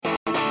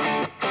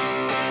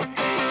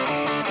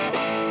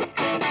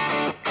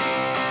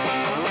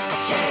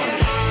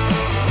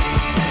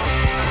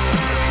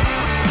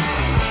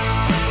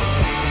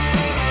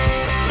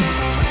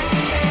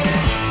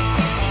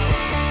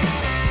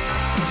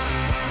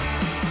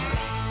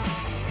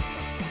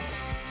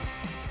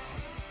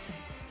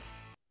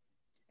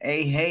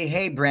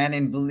Hey,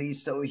 Brandon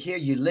Beliso here.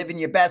 You living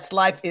your best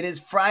life. It is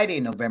Friday,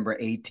 November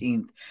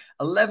 18th,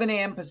 11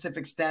 a.m.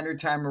 Pacific Standard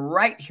Time,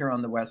 right here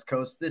on the West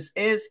Coast. This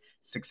is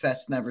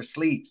Success Never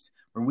Sleeps,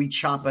 where we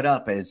chop it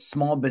up as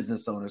small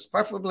business owners,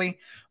 preferably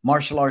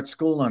martial arts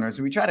school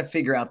owners. We try to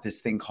figure out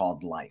this thing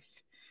called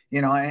life.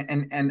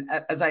 And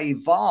as I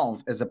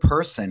evolve as a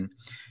person,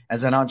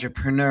 as an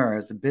entrepreneur,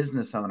 as a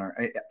business owner,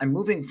 I'm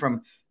moving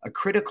from a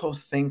critical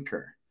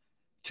thinker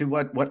to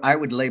what I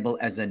would label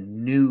as a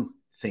new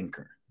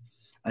thinker,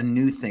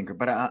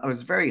 But I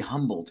was very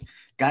humbled.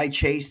 Guy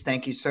Chase,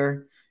 thank you,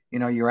 sir.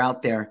 You're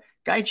out there.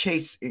 Guy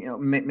Chase,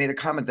 made a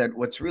comment that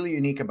what's really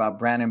unique about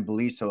Brandon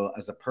Beliso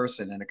as a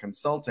person and a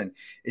consultant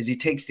is he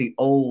takes the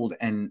old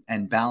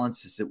and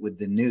balances it with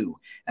the new.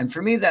 And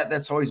for me,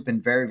 that's always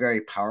been very,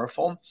 very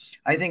powerful.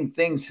 I think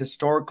things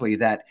historically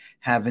that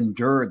have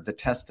endured the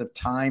test of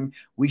time,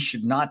 we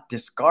should not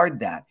discard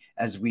that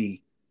as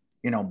we,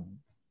 you know,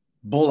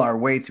 bull our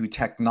way through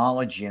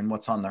technology and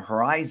what's on the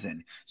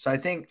horizon. So I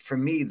think for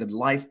me, the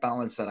life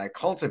balance that I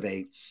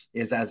cultivate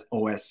is, as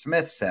O.S.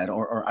 Smith said,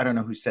 or I don't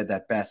know who said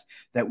that best,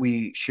 that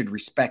we should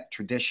respect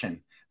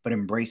tradition but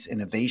embrace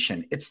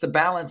innovation. It's the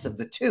balance of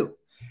the two.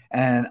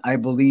 And I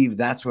believe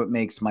that's what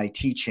makes my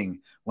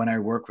teaching when I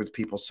work with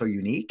people so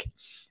unique.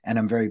 And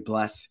I'm very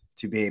blessed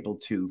to be able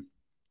to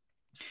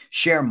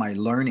share my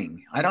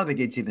learning. I don't think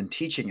it's even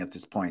teaching at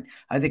this point.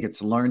 I think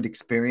it's learned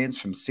experience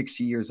from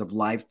 60 years of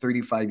life,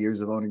 35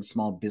 years of owning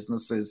small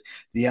businesses,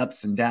 the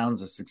ups and downs,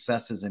 the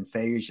successes and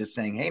failures, just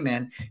saying, hey,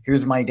 man,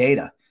 here's my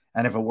data.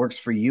 And if it works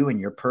for you and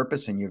your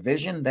purpose and your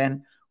vision,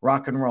 then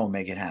rock and roll,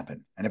 make it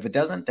happen. And if it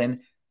doesn't,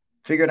 then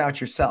figure it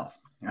out yourself.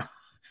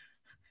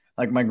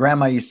 Like my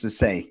grandma used to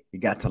say, you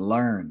got to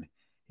learn.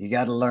 You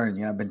got to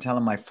learn. I've been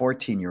telling my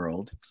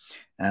 14-year-old,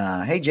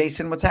 hey,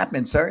 Jason, what's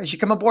happening, sir? As you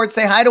come aboard,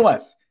 say hi to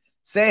us.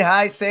 Say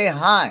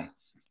hi,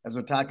 as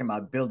we're talking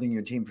about building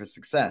your team for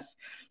success.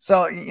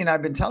 So,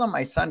 I've been telling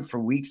my son for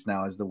weeks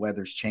now, as the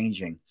weather's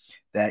changing,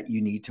 that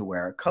you need to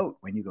wear a coat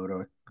when you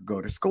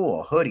go to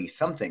school, a hoodie,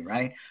 something,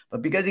 right?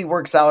 But because he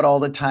works out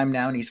all the time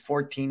now and he's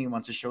 14, he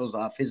wants to show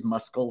off his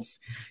muscles.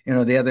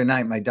 The other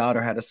night, my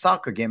daughter had a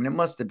soccer game, and it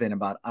must have been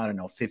about,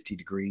 50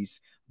 degrees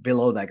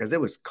below that because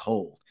it was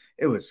cold.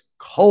 It was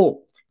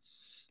cold.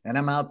 And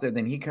I'm out there.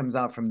 Then he comes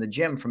out from the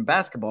gym from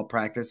basketball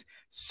practice,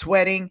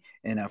 sweating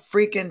in a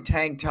freaking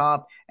tank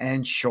top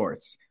and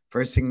shorts.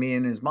 First thing me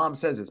and his mom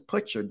says is,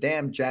 put your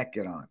damn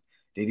jacket on.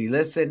 Did he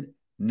listen?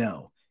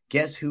 No.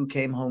 Guess who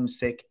came home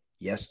sick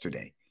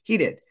yesterday? He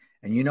did.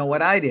 And you know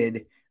what I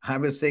did? I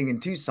was singing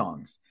two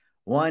songs.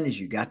 One is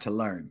You Got to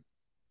Learn.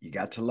 You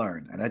got to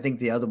learn. And I think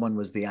the other one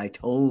was the I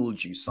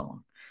Told You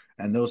song.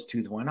 And those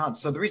two went on.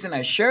 So the reason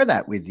I share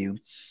that with you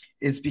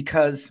is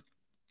because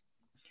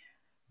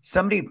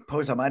somebody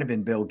posed, I might have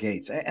been Bill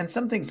Gates, and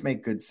some things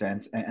make good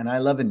sense, and I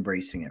love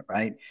embracing it,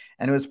 right?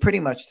 And it was pretty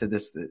much to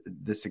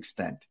this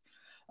extent.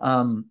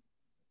 The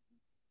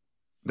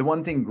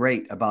one thing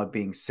great about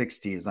being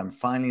 60 is I'm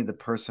finally the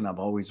person I've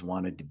always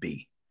wanted to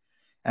be.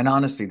 And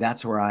honestly,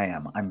 that's where I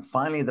am. I'm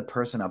finally the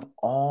person I've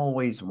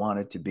always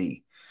wanted to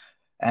be.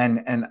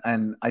 And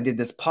I did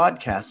this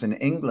podcast in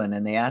England,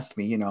 and they asked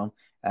me,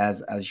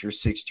 as your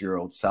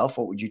 60-year-old self,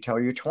 what would you tell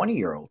your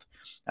 20-year-old?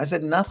 I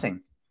said,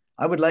 nothing.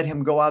 I would let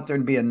him go out there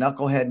and be a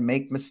knucklehead,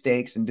 make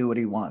mistakes, and do what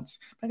he wants.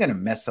 I'm not going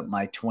to mess up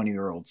my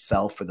 20-year-old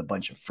self with a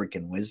bunch of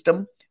freaking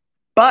wisdom.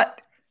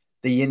 But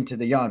the yin to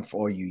the yang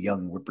for all you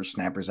young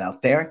whippersnappers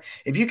out there,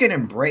 if you can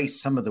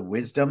embrace some of the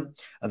wisdom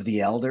of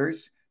the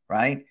elders,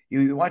 right?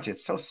 You watch it.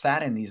 It's so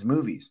sad in these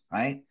movies,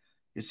 right?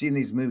 You see in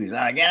these movies,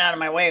 get out of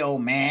my way,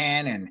 old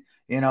man. And,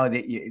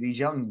 these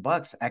young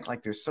bucks act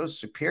like they're so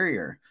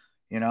superior,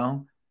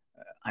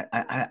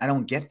 I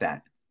don't get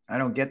that. I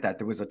don't get that.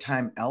 There was a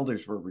time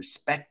elders were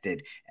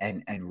respected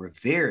and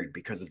revered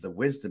because of the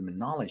wisdom and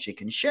knowledge they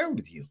can share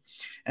with you.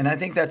 And I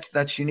think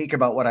that's unique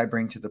about what I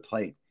bring to the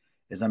plate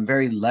is I'm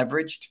very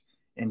leveraged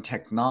in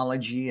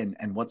technology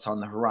and what's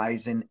on the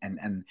horizon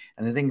and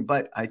the thing,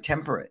 but I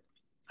temper it.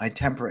 I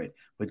temper it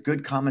with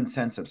good common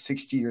sense of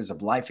 60 years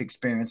of life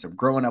experience of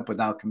growing up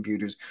without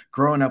computers,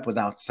 growing up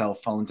without cell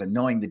phones and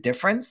knowing the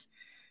difference.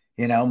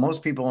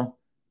 Most people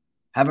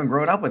haven't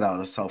grown up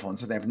without a cell phone,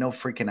 so they have no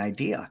freaking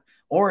idea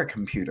or a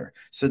computer.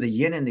 So the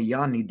yin and the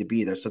yang need to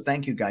be there. So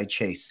thank you, Guy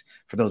Chase,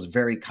 for those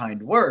very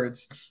kind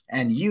words.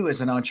 And you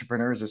as an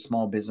entrepreneur, as a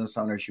small business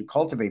owner, as you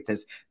cultivate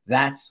this,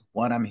 that's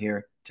what I'm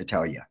here to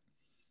tell you,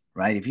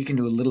 right? If you can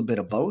do a little bit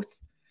of both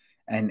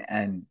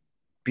and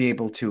be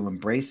able to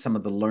embrace some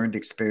of the learned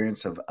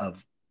experience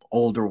of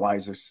older,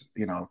 wiser,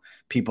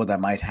 people that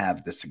might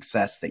have the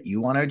success that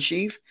you want to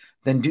achieve,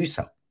 then do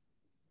so.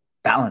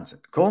 Balance it.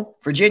 Cool.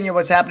 Virginia,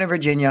 what's happening,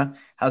 Virginia?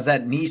 How's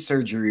that knee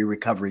surgery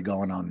recovery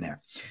going on there?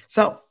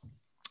 So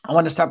I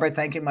want to start by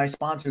thanking my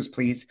sponsors,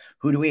 please.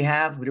 Who do we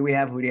have? Here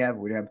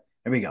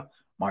we go.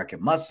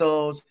 Market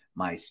Muscles,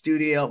 My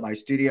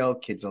Studio,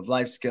 Kids of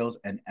Life Skills,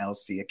 and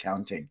LC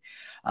Accounting.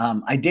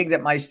 I dig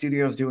that My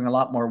Studio is doing a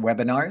lot more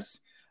webinars.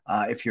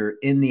 If you're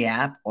in the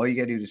app, all you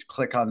got to do is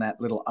click on that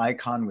little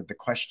icon with the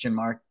question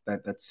mark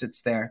that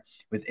sits there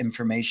with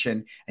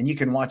information, and you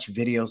can watch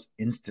videos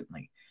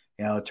instantly,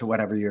 to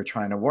whatever you're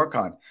trying to work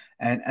on.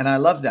 And I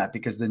love that,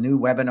 because the new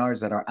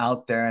webinars that are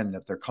out there and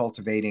that they're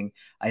cultivating,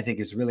 I think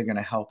is really going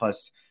to help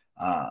us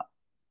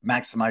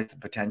maximize the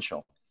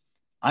potential.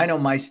 I know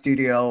my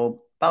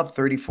studio about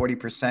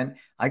 30-40%.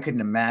 I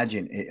couldn't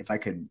imagine if I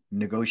could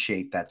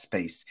negotiate that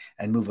space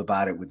and move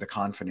about it with the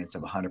confidence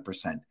of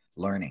 100%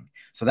 learning.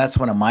 So that's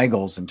one of my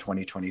goals in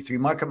 2023.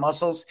 Market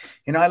Muscles,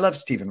 I love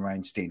Steven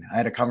Reinstein. I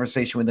had a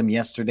conversation with him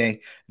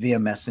yesterday via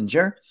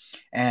Messenger,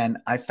 and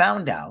I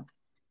found out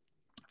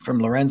from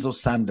Lorenzo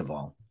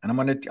Sandoval, and I'm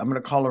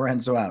gonna call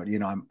Lorenzo out.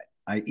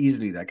 I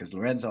easily do that, because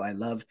Lorenzo I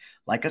love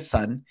like a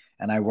son,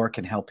 and I work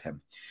and help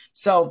him.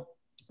 So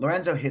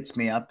Lorenzo hits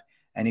me up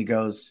and he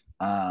goes,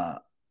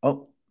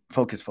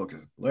 focus.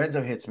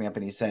 Lorenzo hits me up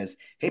and he says,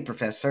 "Hey,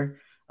 Professor,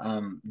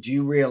 do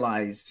you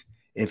realize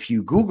if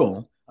you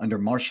Google under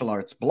martial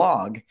arts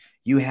blog,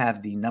 you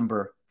have the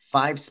number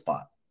 5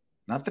 spot,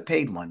 not the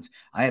paid ones.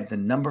 I have the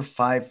number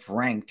 5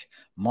 ranked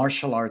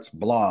martial arts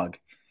blog."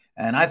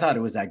 And I thought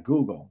it was at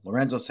Google.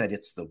 Lorenzo said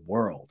it's the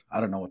world. I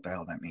don't know what the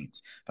hell that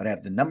means, but I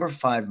have the number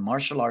 5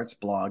 martial arts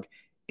blog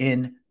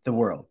in the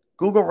world.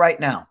 Google right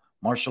now,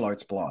 martial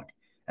arts blog,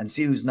 and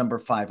see who's number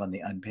 5 on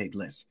the unpaid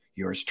list.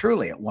 Yours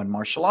truly at One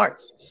Martial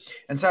Arts.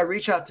 And so I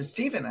reach out to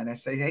Steven and I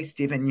say, "Hey,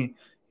 Steven, you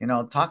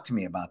talk to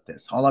me about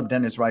this. All I've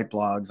done is write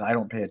blogs. I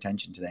don't pay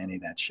attention to any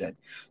of that shit.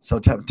 So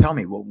tell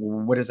me,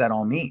 what does that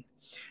all mean?"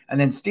 And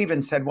then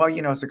Steven said, "Well,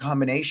 it's a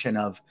combination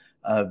of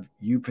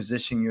you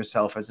positioning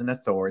yourself as an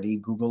authority.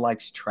 Google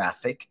likes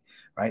traffic,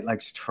 right?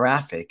 Likes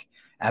traffic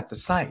at the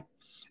site."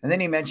 And then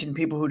he mentioned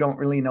people who don't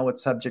really know what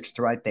subjects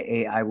to write. The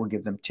AI will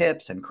give them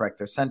tips and correct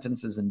their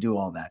sentences and do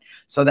all that.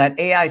 So that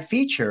AI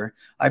feature,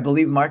 I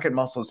believe Market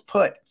Muscles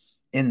put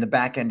in the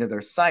back end of their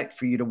site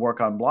for you to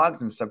work on blogs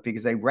and stuff,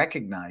 because they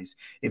recognize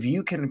if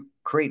you can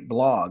create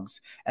blogs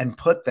and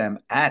put them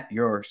at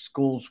your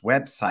school's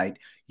website,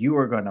 you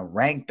are going to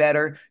rank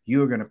better.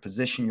 You are going to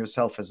position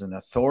yourself as an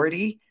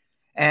authority,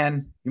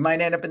 and you might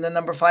end up in the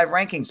number 5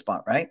 ranking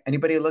spot, right?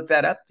 Anybody look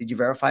that up? Did you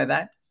verify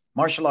that?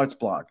 Martial arts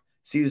blog.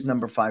 See who's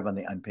number 5 on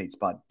the unpaid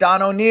spot.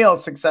 Don O'Neill,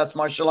 Success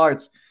Martial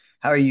Arts.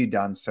 How are you,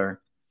 Don, sir?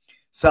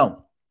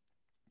 So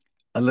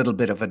a little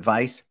bit of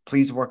advice.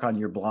 Please work on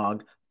your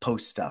blog.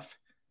 Post stuff.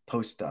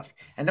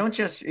 And don't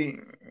just,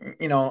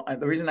 the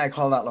reason I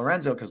call that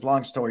Lorenzo, because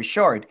long story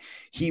short,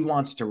 he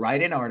wants to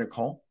write an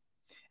article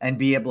and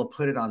be able to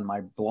put it on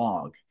my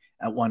blog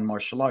at One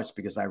Martial Arts,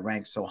 because I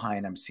rank so high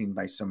and I'm seen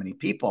by so many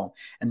people.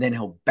 And then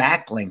he'll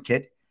backlink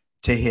it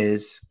to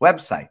his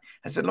website.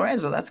 I said,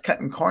 "Lorenzo, that's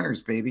cutting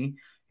corners, baby."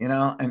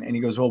 And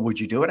he goes, "Well, would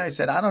you do it?" I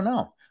said, "I don't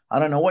know. I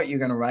don't know what you're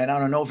going to write. I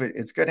don't know if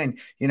it's good." And,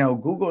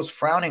 Google's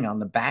frowning on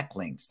the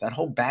backlinks. That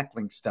whole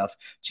backlink stuff,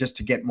 just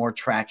to get more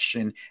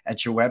traction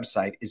at your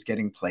website, is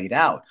getting played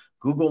out.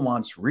 Google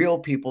wants real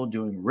people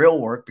doing real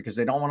work, because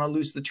they don't want to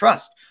lose the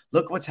trust.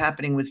 Look what's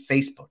happening with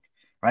Facebook,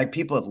 right?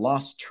 People have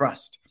lost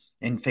trust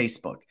in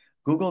Facebook.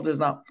 Google does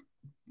not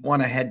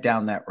want to head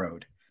down that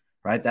road.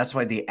 Right? That's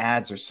why the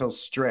ads are so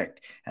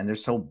strict and they're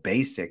so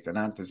basic. They're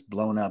not this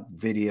blown up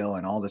video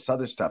and all this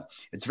other stuff.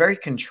 It's very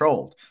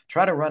controlled.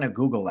 Try to run a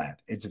Google ad.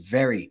 It's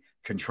very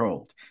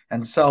controlled.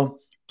 And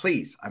so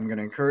please, I'm going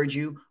to encourage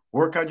you,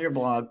 work on your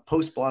blog,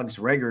 post blogs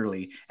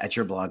regularly at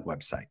your blog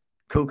website.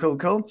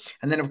 Cool.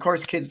 And then, of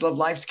course, kids love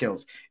life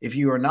skills. If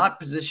you are not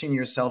positioning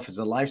yourself as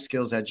a life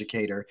skills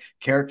educator,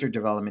 character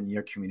development in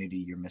your community,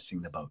 you're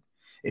missing the boat.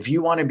 If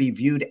you want to be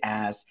viewed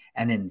as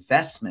an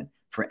investment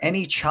for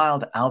any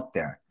child out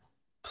there,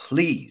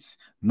 please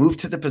move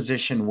to the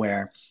position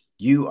where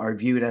you are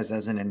viewed as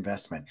an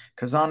investment.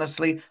 Because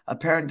honestly, a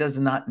parent does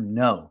not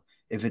know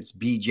if it's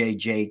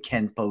BJJ,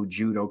 Kenpo,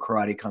 Judo,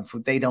 Karate, Kung Fu.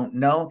 They don't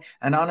know.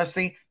 And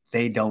honestly,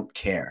 they don't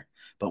care.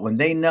 But when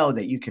they know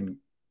that you can,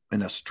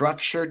 in a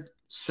structured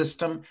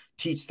system,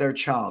 teach their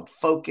child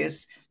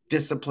focus,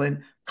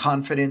 discipline,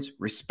 confidence,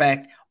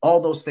 respect, all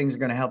those things are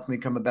going to help them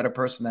become a better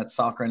person that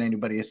soccer and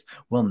anybody else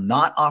will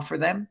not offer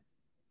them,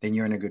 then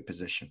you're in a good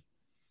position.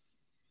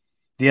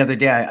 The other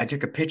day, I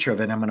took a picture of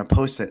it. I'm going to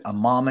post it. A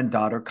mom and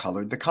daughter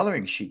colored the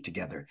coloring sheet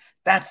together.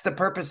 That's the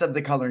purpose of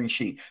the coloring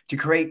sheet, to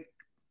create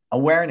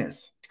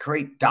awareness, to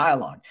create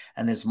dialogue.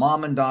 And this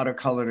mom and daughter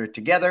colored it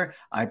together.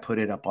 I put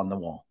it up on the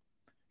wall.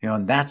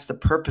 And that's the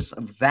purpose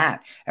of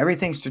that.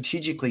 Everything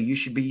strategically, you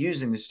should be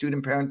using the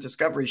student parent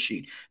discovery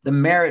sheet, the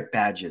merit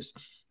badges,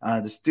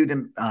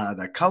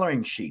 the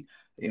coloring sheet,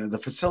 the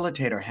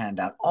facilitator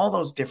handout, all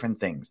those different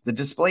things, the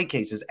display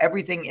cases,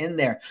 everything in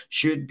there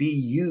should be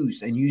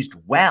used and used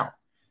well.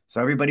 So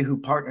everybody who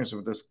partners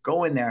with us,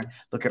 go in there,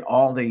 look at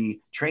all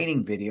the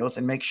training videos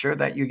and make sure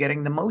that you're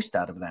getting the most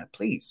out of that.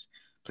 Please.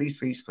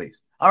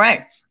 All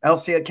right.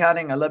 LC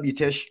Accounting. I love you,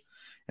 Tish.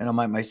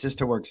 My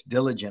sister works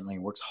diligently,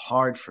 works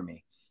hard for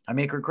me. I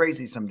make her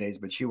crazy some days,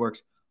 but she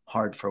works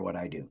hard for what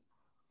I do.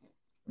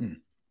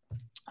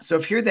 So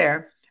if you're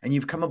there and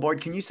you've come aboard,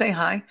 can you say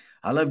hi?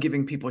 I love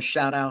giving people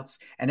shout outs.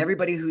 And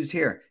everybody who's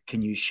here,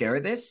 can you share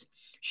this?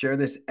 Share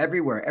this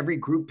everywhere, every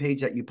group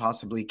page that you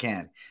possibly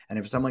can. And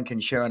if someone can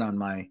share it on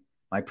my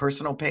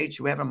personal page,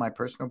 you have it on my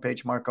personal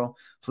page, Marco,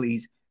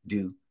 please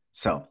do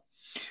so.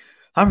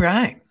 All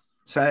right.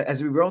 So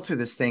as we roll through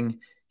this thing,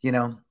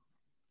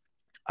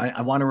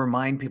 I want to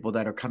remind people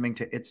that are coming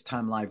to It's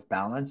Time Live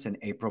Balance in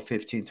April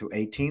 15th through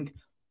 18th.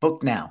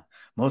 Book now.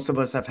 Most of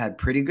us have had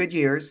pretty good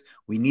years.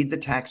 We need the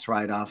tax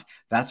write-off.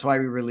 That's why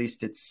we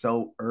released it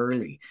so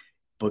early.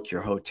 Book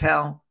your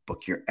hotel,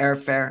 book your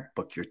airfare,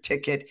 book your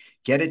ticket.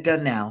 Get it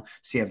done now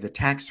so you have the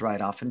tax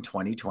write-off in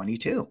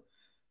 2022.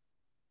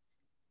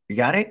 You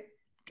got it?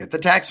 Get the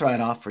tax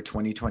write-off for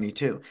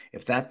 2022.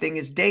 If that thing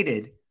is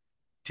dated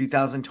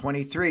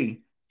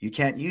 2023, you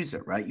can't use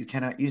it, right? You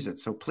cannot use it.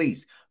 So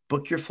please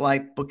book your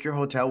flight, book your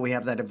hotel. We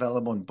have that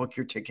available, and book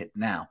your ticket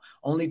now.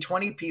 Only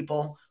 20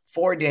 people,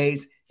 4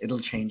 days. It'll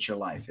change your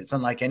life. It's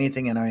unlike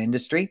anything in our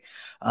industry.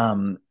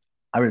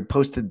 I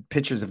posted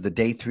pictures of the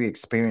day 3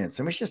 experience.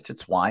 And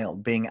it's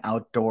wild being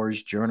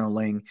outdoors,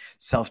 journaling,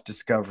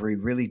 self-discovery,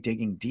 really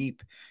digging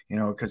deep,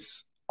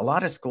 because a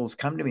lot of schools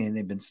come to me and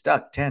they've been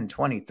stuck 10,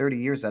 20, 30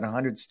 years at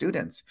 100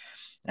 students.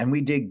 And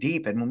we dig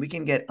deep. And when we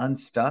can get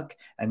unstuck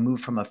and move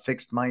from a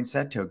fixed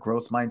mindset to a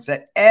growth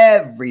mindset,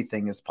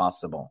 everything is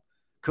possible.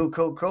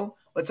 Cool.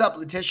 What's up,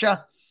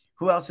 Letitia?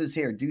 Who else is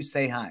here? Do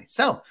say hi.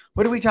 So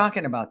what are we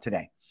talking about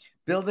today?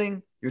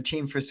 Building your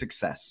team for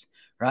success,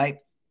 right?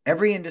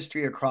 Every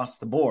industry across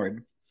the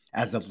board,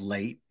 as of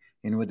late,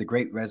 with the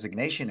great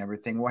resignation,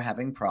 everything, we're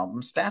having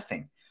problems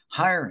staffing,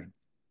 hiring,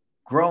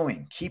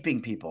 growing,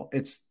 keeping people.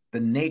 It's the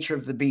nature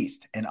of the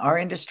beast. In our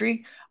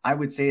industry, I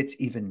would say it's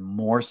even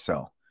more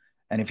so.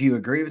 And if you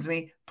agree with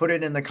me, put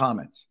it in the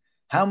comments.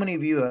 How many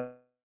of you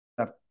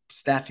have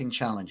staffing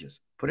challenges?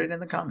 Put it in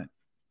the comment.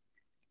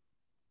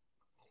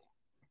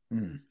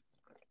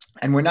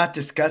 And we're not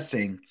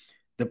discussing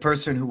the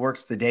person who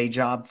works the day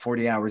job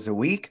 40 hours a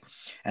week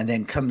and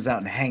then comes out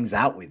and hangs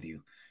out with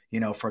you,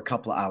 for a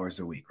couple of hours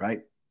a week, right?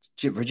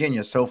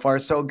 Virginia, so far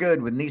so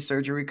good with knee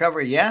surgery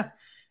recovery. Yeah.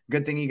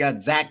 Good thing you got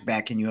Zach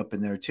backing you up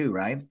in there too,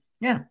 right?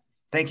 Yeah.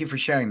 Thank you for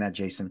sharing that,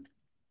 Jason.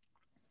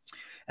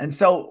 And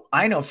so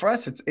I know for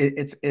us,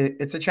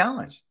 it's a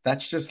challenge.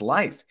 That's just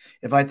life.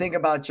 If I think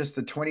about just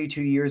the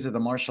 22 years of the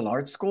martial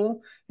arts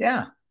school,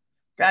 yeah,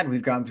 God,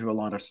 we've gone through a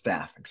lot of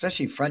staff,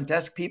 especially front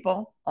desk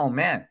people. Oh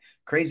man,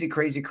 crazy.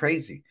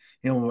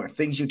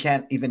 Things you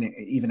can't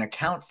even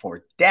account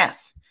for.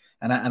 Death,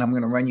 and I'm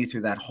going to run you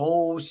through that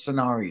whole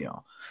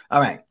scenario.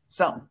 All right,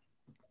 so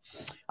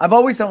I've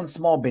always owned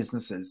small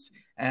businesses,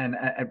 and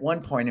at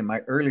one point in my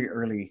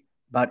early,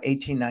 about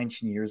 18,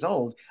 19 years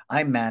old,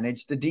 I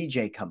managed the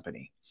DJ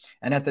company.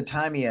 And at the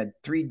time, he had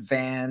 3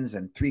 vans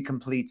and 3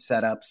 complete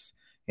setups,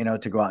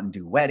 to go out and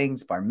do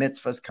weddings, bar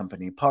mitzvahs,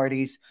 company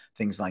parties,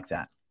 things like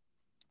that.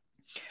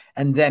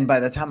 And then by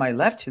the time I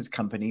left his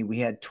company, we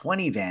had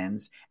 20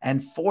 vans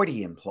and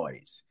 40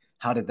 employees.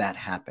 How did that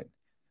happen?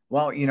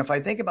 Well, if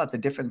I think about the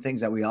different things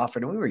that we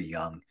offered, and we were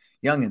young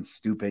and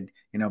stupid,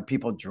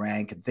 people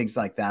drank and things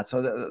like that.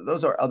 So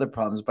those are other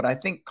problems. But I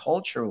think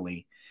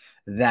culturally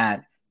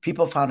that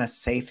people found a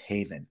safe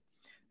haven.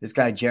 This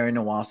guy, Jerry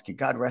Nowalski,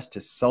 God rest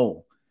his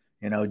soul.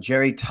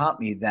 Jerry taught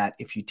me that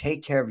if you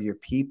take care of your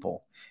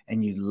people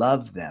and you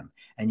love them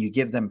and you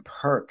give them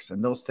perks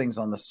and those things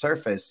on the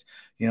surface,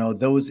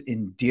 those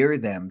endear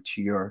them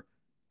to your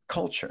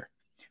culture.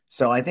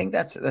 So I think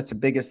that's the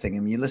biggest thing. I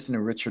mean, you listen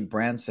to Richard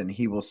Branson,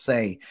 he will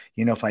say,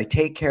 if I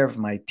take care of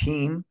my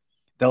team,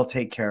 they'll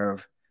take care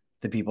of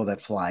the people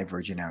that fly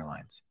Virgin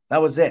Airlines.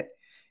 That was it.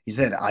 He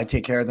said, I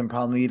take care of them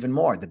probably even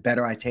more. The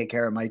better I take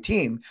care of my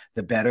team,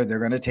 the better they're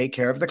going to take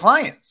care of the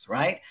clients,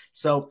 right?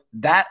 So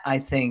that, I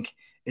think,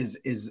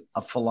 is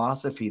a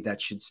philosophy that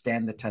should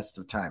stand the test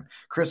of time.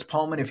 Chris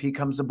Pullman, if he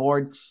comes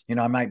aboard,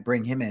 I might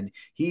bring him in.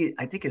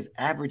 I think his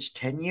average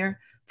tenure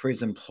for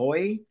his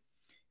employee,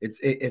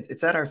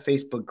 it's at our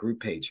Facebook group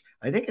page.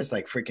 I think it's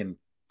like freaking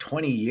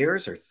 20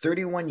 years or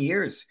 31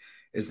 years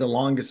is the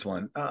longest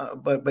one.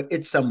 But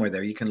it's somewhere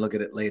there. You can look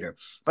at it later.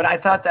 But I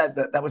thought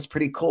that was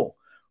pretty cool,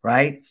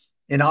 right?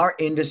 In our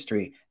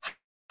industry,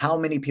 how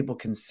many people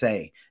can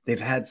say they've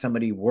had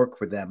somebody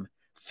work with them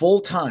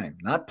full-time,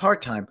 not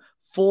part-time,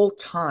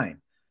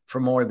 full-time for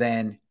more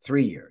than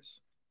 3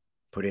 years?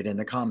 Put it in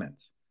the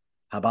comments.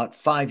 How about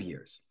 5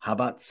 years? How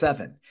about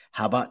 7?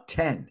 How about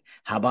 10?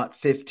 How about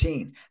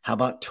 15? How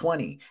about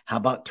 20? How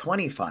about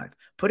 25?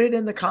 Put it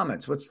in the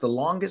comments. What's the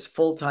longest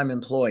full-time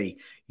employee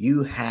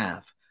you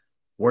have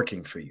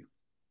working for you?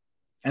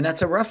 And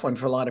that's a rough one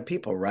for a lot of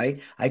people,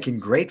 right? I can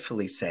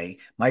gratefully say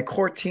my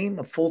core team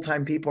of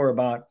full-time people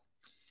are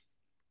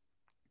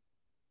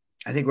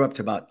I think we're up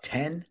to about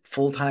 10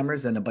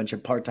 full-timers and a bunch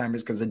of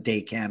part-timers because of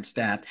day camp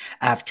staff,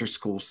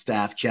 after-school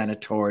staff,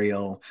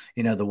 janitorial,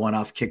 the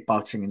one-off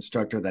kickboxing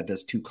instructor that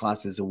does 2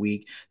 classes a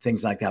week,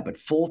 things like that. But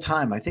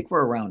full-time, I think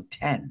we're around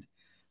 10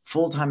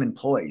 full-time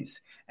employees.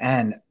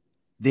 And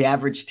the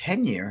average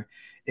tenure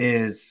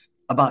is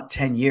about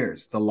 10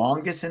 years. The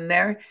longest in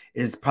there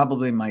is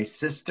probably my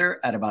sister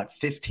at about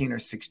 15 or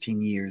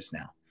 16 years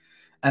now.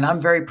 And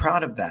I'm very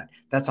proud of that.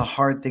 That's a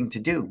hard thing to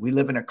do. We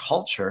live in a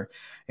culture,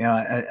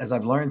 As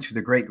I've learned through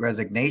the Great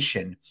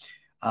Resignation,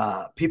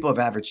 people have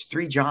averaged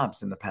 3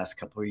 jobs in the past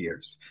couple of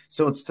years.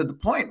 So it's to the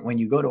point when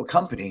you go to a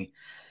company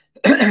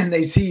and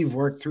they see you've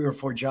worked 3 or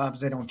 4 jobs,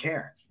 they don't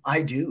care.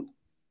 I do.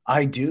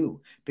 I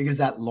do. Because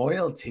that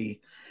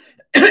loyalty,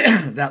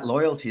 that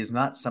loyalty is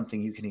not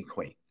something you can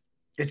equate.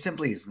 It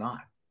simply is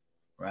not,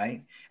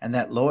 right? And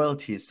that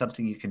loyalty is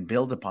something you can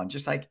build upon,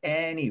 just like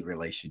any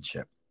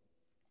relationship.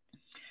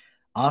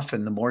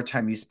 Often, the more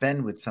time you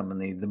spend with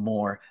somebody, the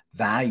more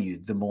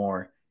valued, the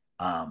more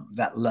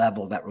that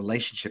level, that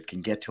relationship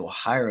can get to a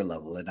higher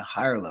level and a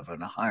higher level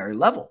and a higher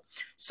level.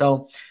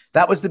 So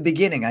that was the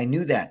beginning. I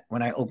knew that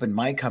when I opened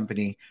my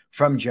company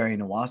from Jerry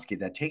Nowaski,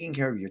 that taking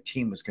care of your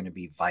team was going to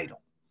be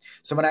vital.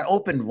 So when I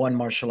opened One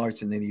Martial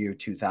Arts in the year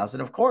 2000,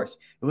 of course,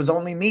 it was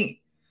only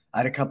me. I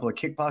had a couple of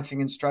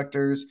kickboxing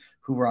instructors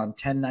who were on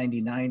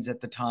 1099s at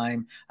the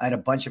time. I had a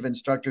bunch of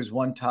instructors.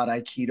 One taught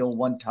Aikido,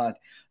 one taught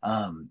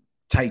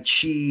Tai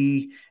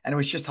Chi, and it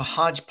was just a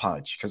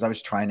hodgepodge because I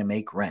was trying to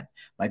make rent.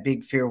 My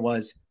big fear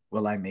was,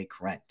 will I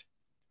make rent?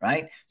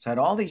 Right? So I had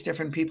all these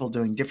different people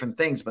doing different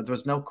things, but there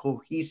was no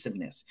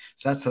cohesiveness.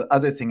 So that's the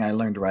other thing I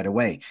learned right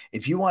away.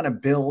 If you want to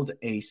build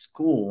a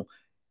school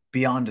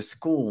beyond a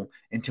school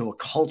into a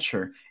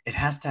culture, it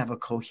has to have a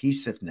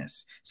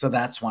cohesiveness. So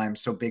that's why I'm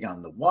so big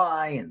on the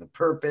why and the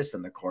purpose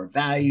and the core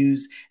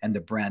values and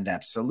the brand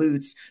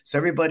absolutes. So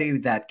everybody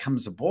that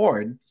comes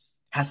aboard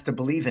has to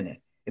believe in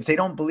it. If they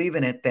don't believe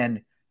in it,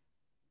 then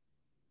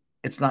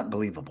it's not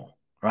believable,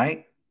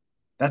 right?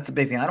 That's the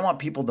big thing. I don't want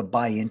people to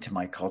buy into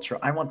my culture.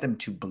 I want them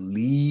to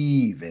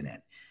believe in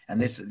it. And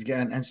this is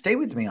again, and stay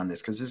with me on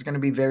this because this is going to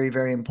be very,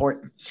 very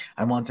important.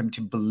 I want them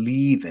to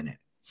believe in it.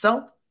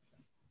 So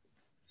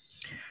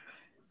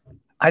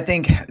I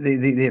think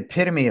the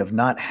epitome of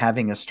not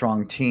having a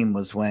strong team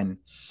was when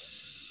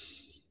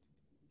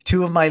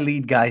 2 of my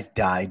lead guys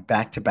died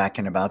back to back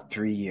in about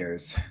 3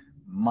 years.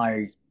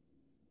 My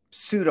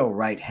pseudo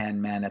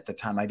right-hand man at the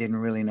time, I didn't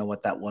really know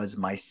what that was.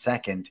 My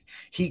second,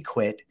 he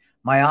quit.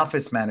 My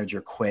office manager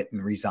quit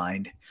and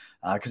resigned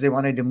because they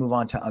wanted to move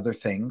on to other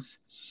things.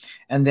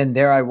 And then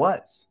there I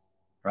was,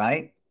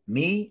 right?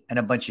 Me and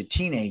a bunch of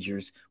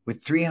teenagers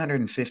with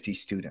 350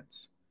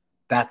 students.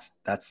 That's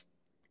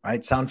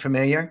right. Sound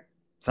familiar?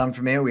 Sound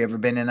familiar? We ever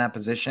been in that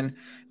position?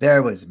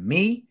 There was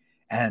me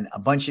and a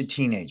bunch of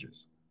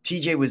teenagers.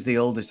 TJ was the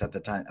oldest at the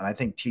time. I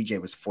think TJ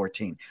was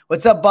 14.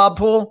 What's up, Bob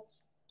Poole?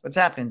 What's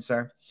happening,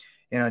 sir?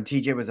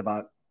 TJ was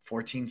about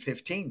 14,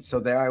 15. So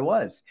there I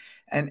was.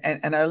 And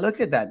I looked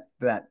at that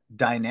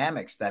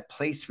dynamics, that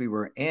place we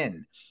were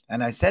in,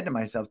 and I said to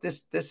myself,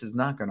 this is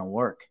not going to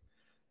work.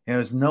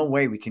 There's no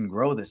way we can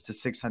grow this to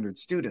 600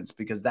 students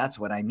because that's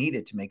what I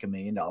needed to make $1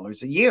 million a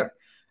year.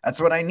 That's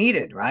what I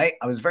needed, right?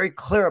 I was very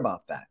clear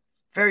about that.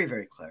 Very,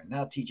 very clear.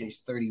 Now TJ's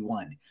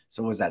 31.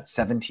 So was that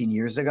 17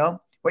 years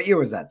ago? What year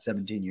was that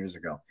 17 years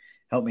ago?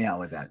 Help me out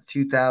with that.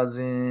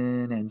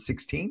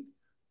 2016?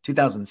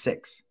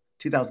 2006.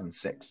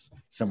 2006,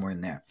 somewhere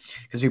in there,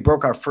 because we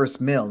broke our first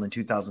mill in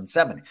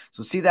 2007.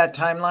 So see that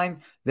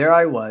timeline? There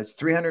I was,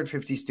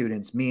 350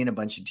 students, me and a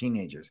bunch of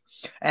teenagers.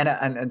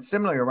 And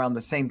similarly, around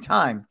the same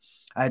time,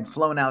 I had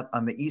flown out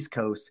on the East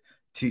Coast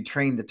to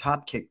train the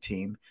Top Kick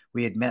team.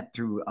 We had met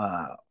through,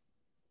 I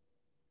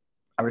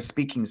was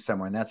speaking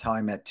somewhere, and that's how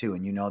I met Tu,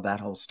 and you know that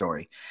whole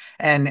story.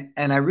 And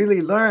I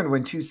really learned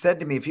when Tu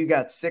said to me, if you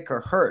got sick or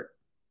hurt,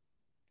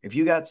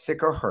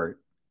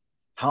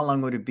 how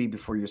long would it be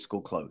before your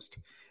school closed?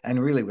 And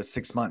really, it was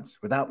 6 months.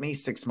 Without me,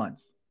 6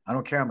 months. I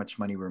don't care how much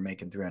money we were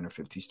making,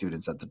 350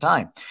 students at the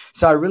time.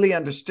 So I really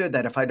understood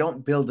that if I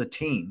don't build a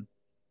team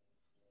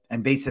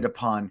and base it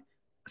upon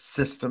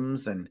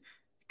systems and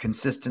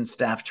consistent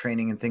staff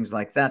training and things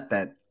like that,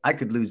 that I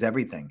could lose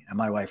everything. And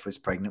my wife was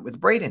pregnant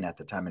with Braden at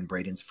the time, and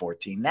Braden's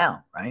 14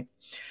 now, right?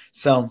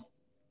 So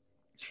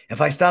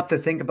if I stopped to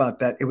think about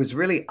that, it was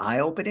really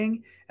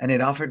eye-opening, and it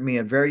offered me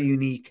a very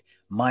unique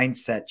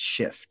mindset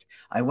shift.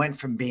 I went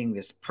from being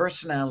this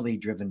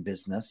personality-driven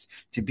business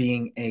to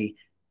being a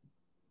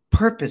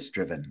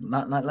purpose-driven,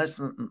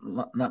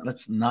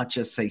 let's not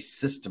just say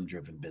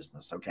system-driven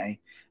business, okay?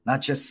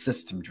 Not just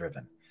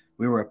system-driven.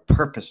 We were a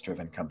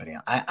purpose-driven company.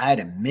 I had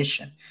a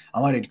mission. I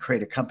wanted to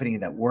create a company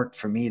that worked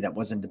for me, that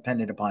wasn't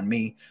dependent upon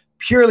me,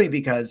 purely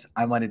because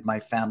I wanted my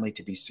family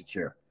to be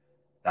secure.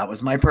 That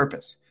was my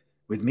purpose.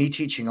 With me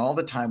teaching all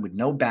the time with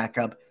no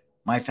backup,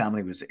 my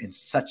family was in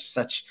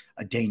such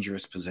a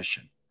dangerous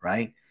position,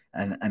 right?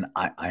 And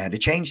I had to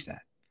change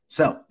that.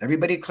 So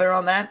everybody clear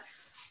on that,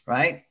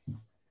 right?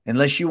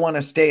 Unless you want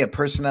to stay a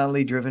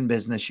personality-driven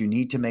business, you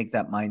need to make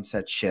that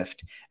mindset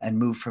shift and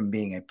move from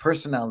being a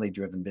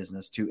personality-driven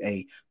business to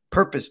a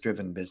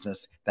purpose-driven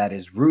business that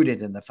is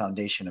rooted in the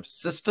foundation of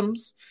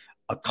systems,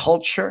 a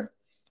culture,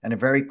 and a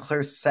very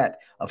clear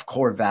set of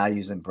core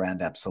values and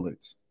brand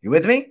absolutes. You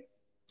with me?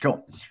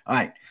 Cool. All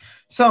right.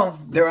 So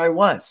there I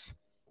was.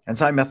 And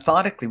so I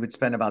methodically would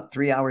spend about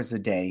 3 hours a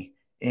day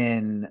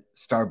in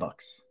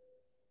Starbucks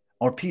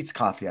or Pete's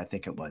Coffee, I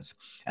think it was.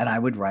 And I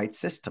would write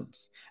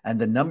systems. And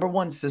the number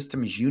one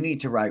systems you need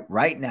to write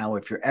right now,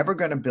 if you're ever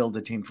going to build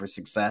a team for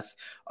success,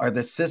 are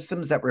the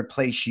systems that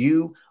replace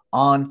you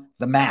on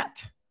the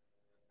mat,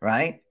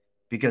 right?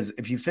 Because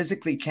if you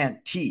physically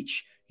can't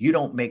teach, you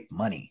don't make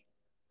money.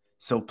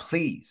 So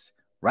please,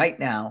 right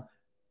now,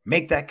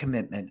 make that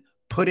commitment,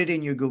 put it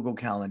in your Google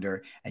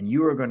Calendar, and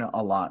you are going to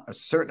allot a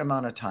certain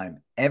amount of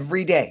time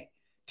every day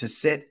to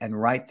sit and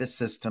write the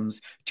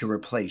systems to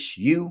replace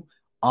you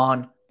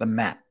on the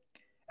mat.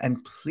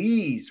 And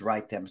please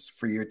write them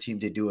for your team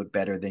to do it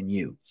better than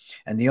you.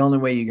 And the only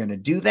way you're going to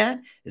do that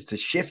is to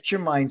shift your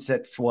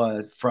mindset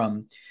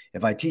from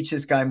if I teach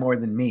this guy more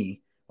than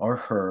me or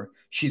her,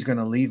 she's going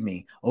to leave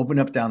me, open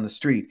up down the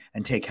street,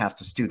 and take half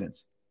the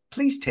students.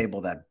 Please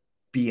table that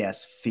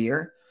BS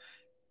fear.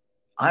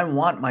 I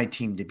want my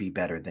team to be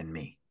better than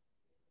me.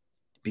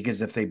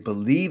 Because if they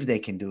believe they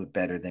can do it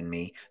better than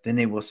me, then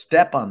they will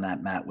step on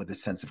that mat with a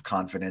sense of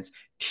confidence,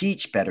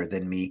 teach better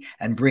than me,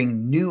 and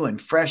bring new and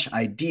fresh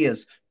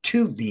ideas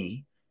to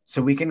me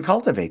so we can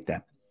cultivate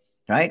them,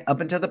 right?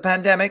 Up until the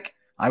pandemic,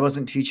 I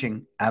wasn't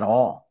teaching at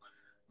all,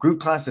 group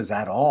classes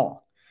at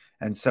all.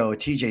 And so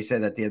TJ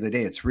said that the other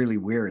day, it's really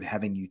weird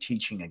having you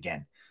teaching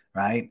again,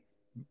 right?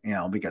 You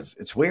know, because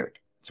it's weird.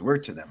 It's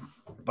weird to them.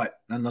 But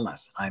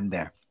nonetheless, I'm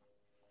there.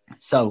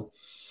 So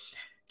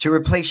to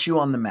replace you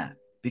on the mat,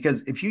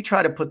 because if you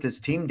try to put this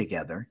team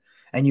together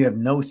and you have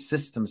no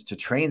systems to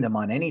train them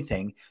on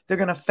anything, they're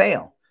going to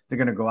fail. They're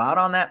going to go out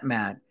on that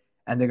mat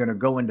and they're going to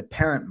go into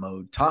parent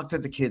mode, talk to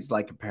the kids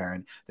like a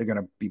parent. They're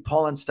going to be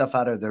pulling stuff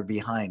out of their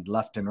behind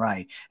left and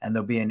right, and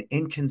there'll be an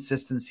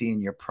inconsistency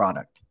in your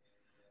product.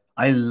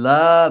 I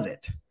love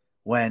it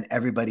when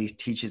everybody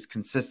teaches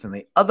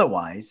consistently.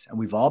 Otherwise, and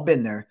we've all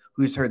been there,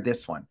 who's heard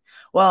this one?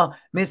 Well,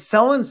 Miss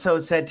So-and-so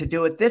said to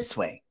do it this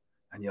way.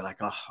 And you're like,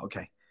 oh,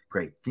 okay,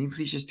 great. Can you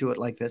please just do it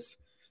like this?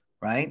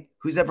 Right?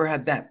 Who's ever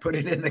had that? Put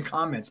it in the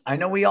comments. I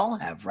know we all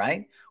have,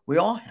 right? We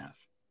all have.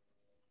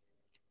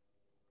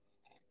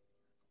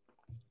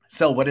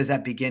 So what does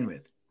that begin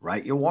with?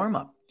 Write your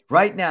warm-up.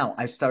 Right now,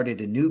 I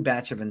started a new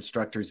batch of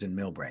instructors in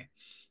Millbrae,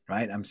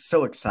 right? I'm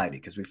so excited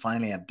because we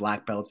finally have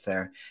black belts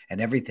there and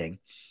everything.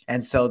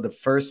 And so the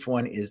first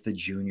one is the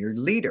junior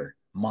leader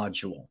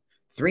module.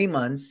 3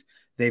 months,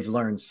 they've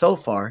learned so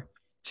far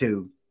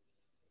to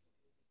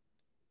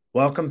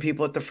welcome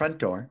people at the front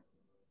door.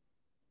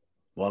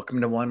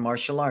 Welcome to One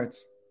Martial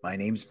Arts. My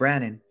name's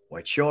Brandon.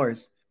 What's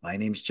yours? My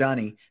name's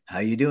Johnny. How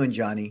you doing,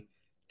 Johnny?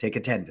 Take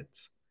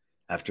attendance.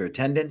 After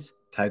attendance,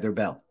 tie their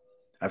belt.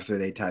 After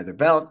they tie their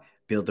belt,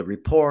 build a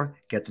rapport,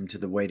 get them to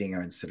the waiting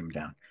area and sit them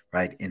down,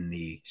 right, in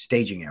the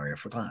staging area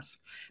for class.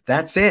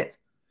 That's it.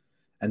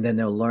 And then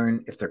they'll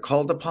learn, if they're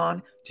called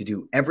upon, to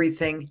do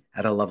everything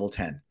at a level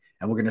 10.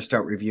 And we're going to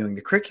start reviewing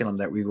the curriculum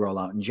that we roll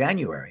out in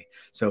January.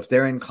 So if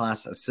they're in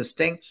class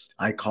assisting,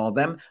 I call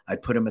them, I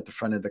put them at the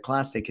front of the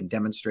class, they can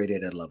demonstrate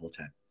it at level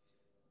 10.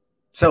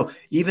 So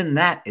even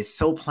that is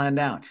so planned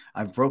out.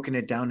 I've broken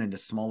it down into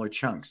smaller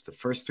chunks. The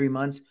first 3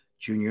 months,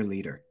 junior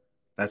leader.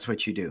 That's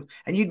what you do.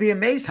 And you'd be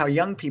amazed how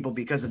young people,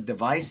 because of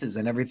devices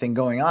and everything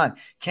going on,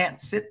 can't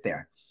sit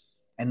there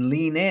and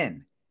lean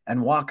in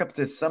and walk up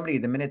to somebody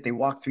the minute they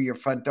walk through your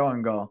front door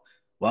and go,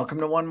 welcome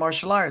to One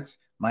Martial Arts.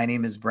 My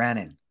name is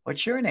Brandon.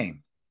 What's your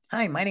name?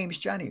 Hi, my name is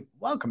Johnny.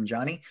 Welcome,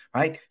 Johnny,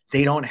 right?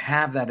 They don't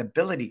have that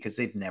ability because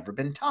they've never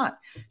been taught.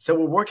 So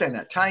we're working on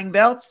that. Tying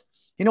belts.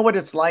 You know what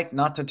it's like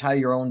not to tie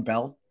your own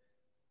belt?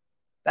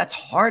 That's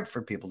hard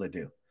for people to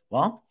do.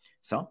 Well,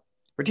 so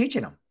we're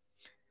teaching them.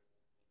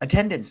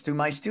 Attendance through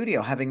my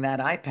studio, having that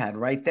iPad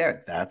right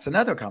there. That's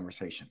another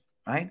conversation,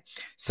 right?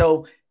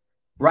 So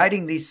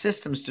writing these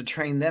systems to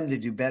train them to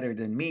do better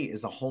than me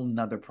is a whole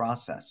nother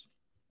process.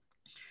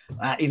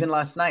 Even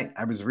last night,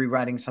 I was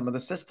rewriting some of the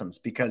systems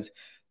because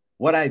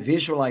what I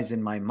visualize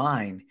in my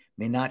mind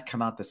may not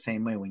come out the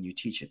same way when you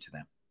teach it to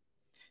them.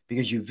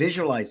 Because you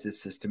visualize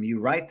this system, you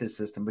write this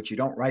system, but you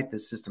don't write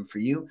this system for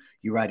you.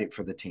 You write it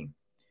for the team.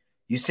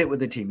 You sit with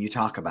the team, you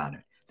talk about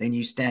it. Then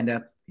you stand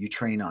up, you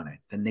train on it.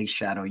 Then they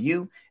shadow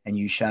you and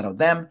you shadow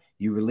them.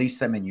 You release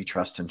them and you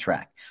trust and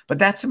track. But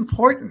that's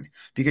important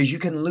because you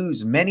can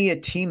lose many a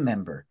team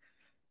member,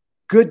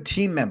 good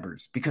team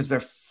members, because they're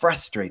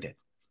frustrated.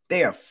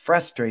 They are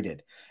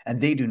frustrated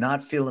and they do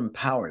not feel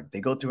empowered.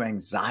 They go through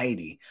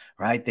anxiety,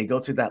 right? They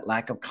go through that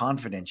lack of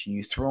confidence and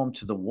you throw them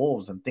to the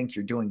wolves and think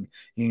you're doing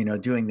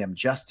them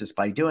justice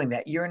by doing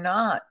that. You're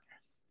not.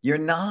 You're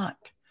not.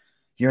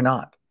 You're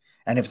not.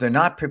 And if they're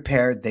not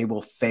prepared, they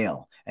will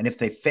fail. And if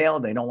they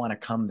fail, they don't want to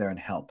come there and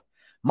help.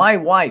 My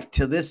wife,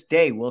 to this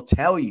day, will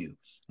tell you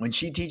when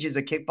she teaches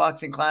a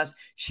kickboxing class,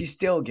 she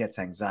still gets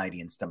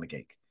anxiety and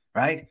stomachache,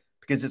 right?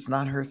 Because it's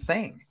not her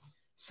thing.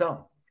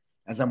 So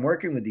as I'm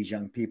working with these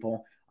young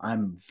people,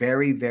 I'm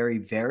very, very,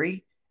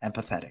 very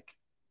empathetic.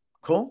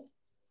 Cool?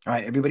 All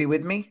right, everybody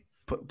with me?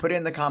 Put it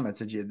in the comments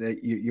that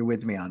you're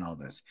with me on all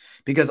this.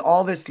 Because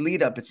all this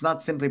lead up, it's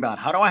not simply about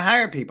how do I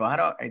hire people?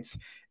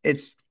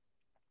 It's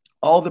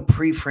all the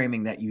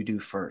pre-framing that you do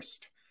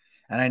first.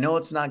 And I know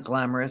it's not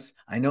glamorous.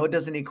 I know it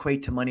doesn't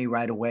equate to money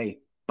right away.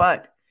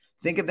 But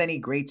think of any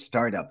great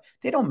startup.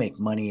 They don't make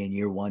money in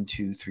year 1,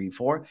 2, 3,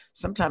 4.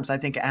 Sometimes I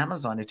think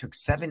Amazon, it took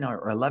 7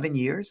 or 11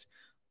 years.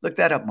 Look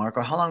that up,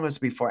 Marco. How long was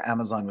it before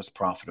Amazon was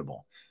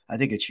profitable? I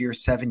think it's year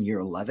 7, year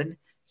 11,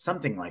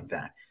 something like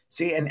that.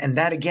 See, and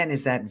that again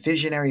is that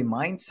visionary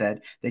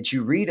mindset that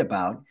you read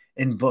about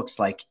in books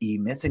like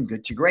E-Myth and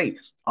Good to Great.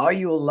 Are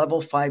you a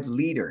level 5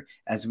 leader,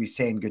 as we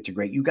say in Good to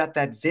Great? You got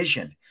that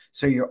vision.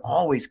 So you're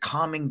always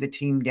calming the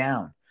team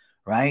down,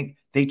 right?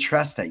 They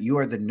trust that you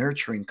are the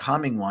nurturing,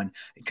 calming one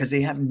because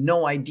they have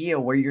no idea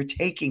where you're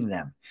taking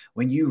them.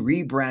 When you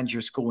rebrand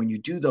your school, when you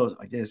do those,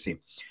 let's see,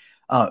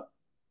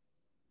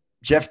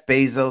 Jeff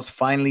Bezos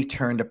finally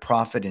turned a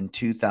profit in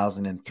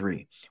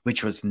 2003,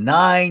 which was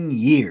 9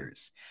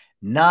 years,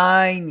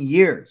 9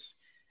 years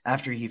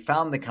after he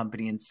found the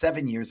company and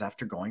 7 years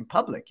after going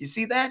public. You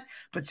see that?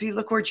 But see,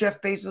 look where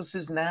Jeff Bezos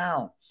is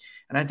now.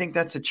 And I think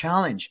that's a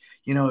challenge.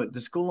 You know,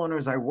 the school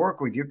owners I work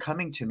with, you're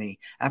coming to me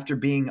after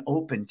being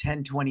open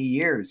 10, 20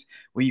 years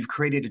where you've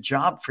created a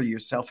job for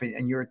yourself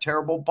and you're a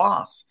terrible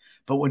boss.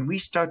 But when we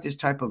start this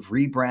type of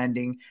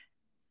rebranding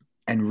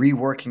and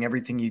reworking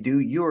everything you do,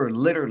 you are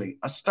literally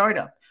a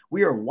startup.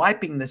 We are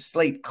wiping the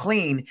slate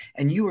clean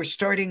and you are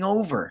starting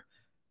over.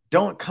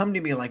 Don't come to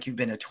me like you've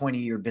been a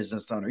 20-year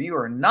business owner. You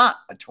are not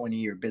a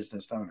 20-year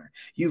business owner.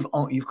 You've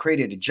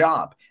created a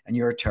job and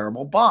you're a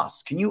terrible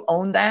boss. Can you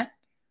own that?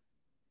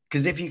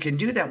 Because if you can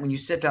do that when you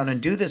sit down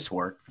and do this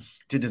work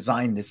to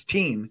design this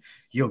team,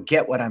 you'll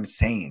get what I'm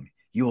saying.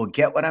 You will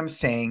get what I'm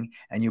saying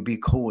and you'll be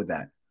cool with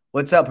that.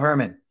 What's up,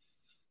 Herman?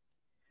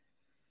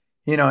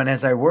 You know, and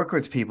as I work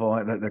with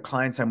people, the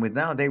clients I'm with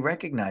now, they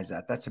recognize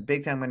that. That's a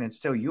big thing I'm going to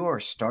instill. You are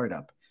a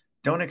startup.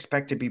 Don't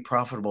expect to be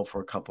profitable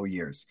for a couple of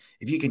years.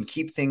 If you can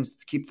keep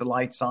things, keep the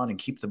lights on and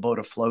keep the boat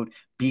afloat,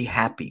 be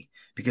happy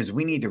because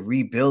we need to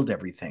rebuild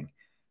everything,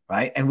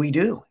 right? And we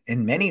do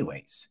in many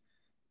ways,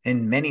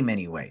 in many,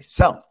 many ways.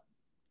 So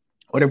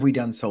what have we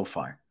done so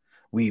far?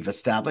 We've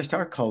established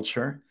our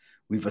culture.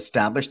 We've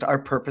established our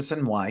purpose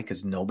and why,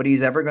 because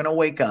nobody's ever going to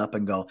wake up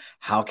and go,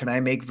 how can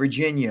I make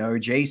Virginia or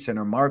Jason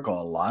or Marco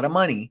a lot of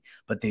money?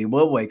 But they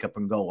will wake up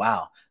and go,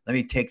 wow, let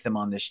me take them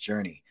on this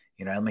journey.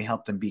 You know, let me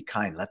help them be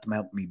kind. Let them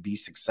help me be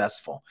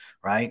successful,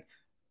 right?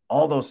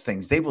 All those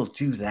things, they will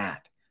do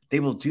that. They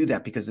will do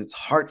that because it's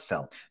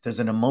heartfelt. There's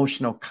an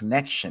emotional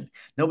connection.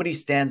 Nobody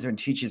stands there and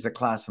teaches a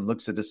class and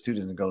looks at the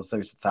students and goes,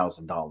 there's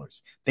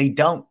 $1,000. They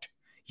don't.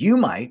 You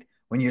might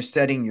when you're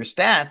studying your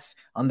stats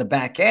on the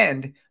back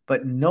end,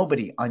 but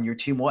nobody on your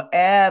team will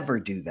ever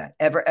do that,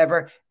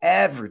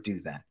 ever do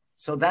that.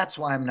 So that's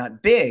why I'm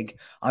not big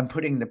on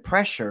putting the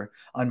pressure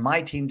on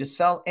my team to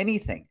sell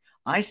anything.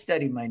 I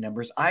study my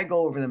numbers. I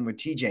go over them with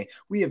TJ.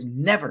 We have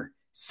never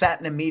sat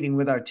in a meeting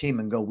with our team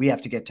and go, we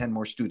have to get 10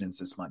 more students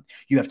this month.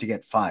 You have to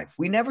get 5.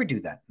 We never do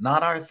that.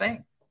 Not our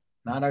thing.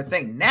 Not our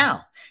thing.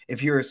 Now,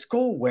 if you're a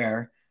school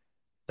where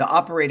the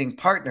operating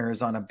partner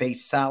is on a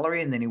base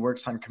salary and then he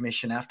works on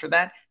commission after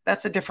that,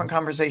 that's a different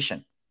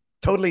conversation.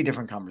 Totally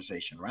different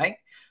conversation, right?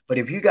 But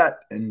if you got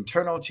an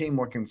internal team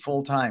working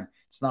full time,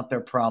 it's not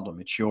their problem.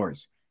 It's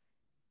yours.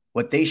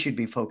 What they should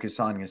be focused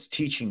on is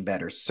teaching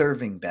better,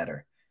 serving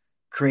better,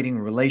 creating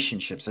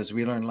relationships, as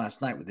we learned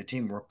last night with the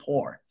team,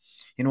 rapport.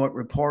 You know what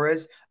rapport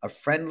is? A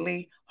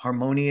friendly,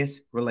 harmonious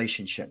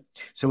relationship.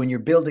 So when you're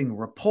building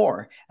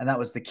rapport, and that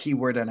was the key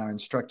word in our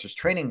instructors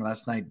training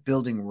last night,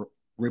 building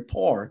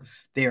rapport,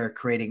 they are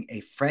creating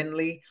a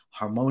friendly,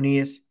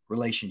 harmonious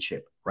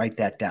relationship. Write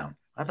that down.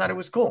 I thought it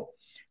was cool.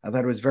 I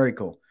thought it was very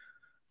cool.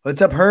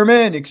 What's up,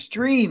 Herman?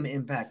 Extreme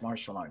Impact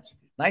Martial Arts.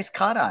 Nice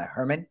kata,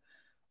 Herman.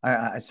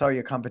 I saw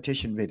your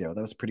competition video.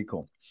 That was pretty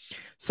cool.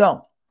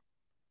 So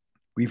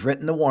we've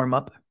written the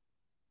warm-up.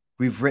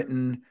 We've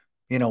written,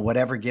 you know,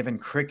 whatever given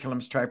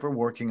curriculum stripe we're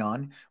working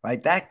on,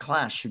 right? That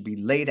class should be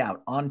laid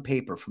out on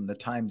paper from the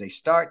time they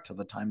start till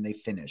the time they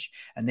finish.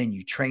 And then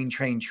you train.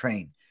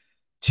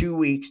 2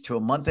 weeks to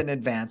a month in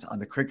advance on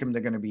the curriculum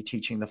they're going to be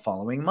teaching the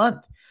following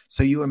month.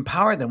 So you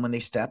empower them when they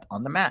step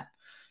on the mat.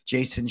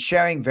 Jason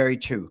sharing, very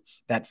true.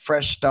 That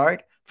fresh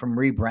start from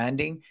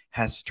rebranding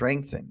has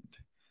strengthened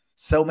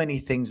so many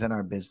things in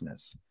our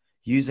business.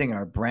 Using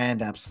our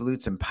brand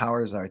absolutes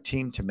empowers our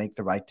team to make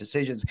the right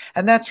decisions.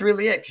 And that's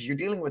really it, because you're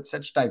dealing with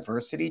such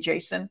diversity,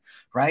 Jason,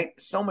 right?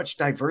 So much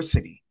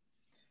diversity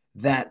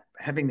that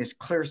having this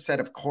clear set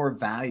of core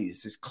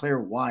values, this clear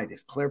why,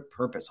 this clear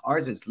purpose.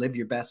 Ours is live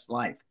your best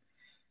life.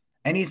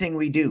 Anything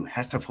we do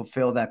has to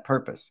fulfill that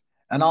purpose.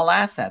 And I'll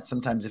ask that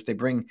sometimes if they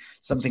bring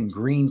something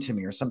green to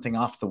me or something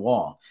off the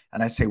wall.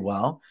 And I say,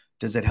 well,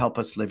 does it help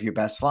us live your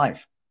best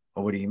life?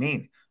 Well, what do you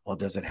mean? Well,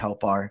 does it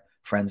help our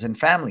friends and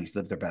families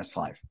live their best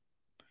life?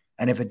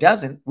 And if it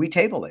doesn't, we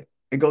table it.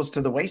 It goes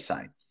to the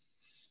wayside.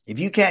 If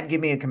you can't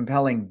give me a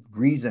compelling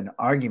reason,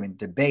 argument,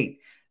 debate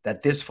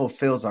that this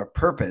fulfills our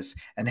purpose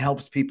and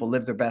helps people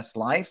live their best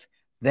life,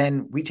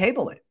 then we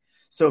table it.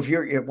 So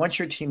once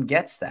your team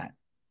gets that,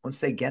 once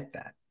they get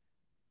that,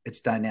 it's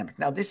dynamic.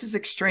 Now, this is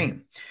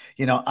extreme.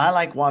 You know, I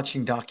like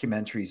watching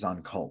documentaries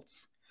on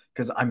cults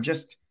because I'm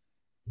just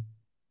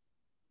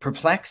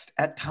perplexed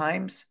at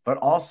times, but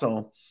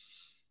also,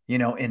 you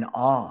know, in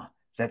awe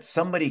that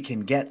somebody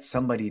can get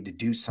somebody to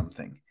do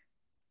something,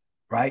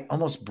 right?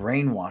 Almost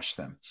brainwash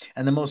them.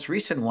 And the most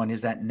recent one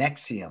is that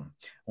NXIVM,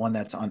 one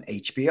that's on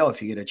HBO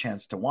if you get a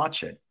chance to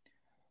watch it.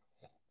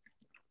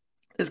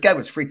 This guy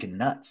was freaking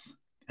nuts.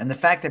 And the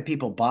fact that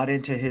people bought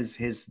into his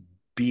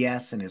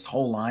BS and his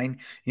whole line,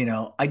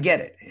 I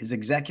get it. His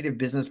executive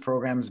business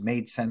programs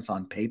made sense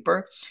on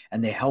paper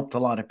and they helped a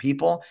lot of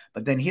people,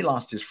 but then he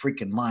lost his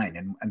freaking mind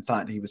and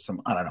thought he was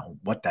I don't know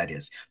what that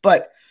is.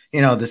 But,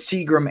 the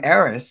Seagram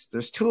heiress,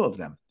 there's two of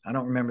them. I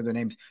don't remember their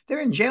names. They're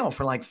in jail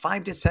for like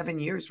 5 to 7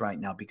 years right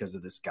now because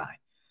of this guy.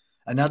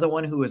 Another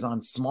one who is on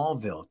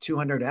Smallville,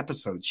 200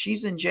 episodes.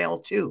 She's in jail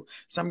too.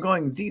 So I'm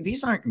going,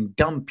 these aren't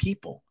dumb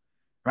people,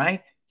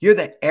 right? You're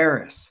the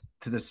heiress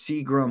to the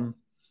Seagram,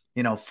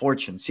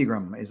 fortune.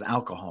 Seagram is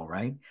alcohol,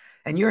 right?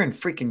 And you're in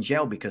freaking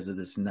jail because of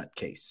this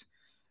nutcase.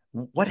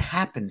 What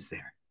happens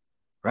there,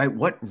 right?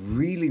 What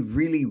really,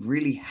 really,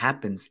 really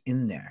happens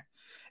in there?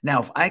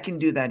 Now, if I can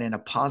do that in a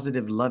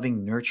positive,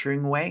 loving,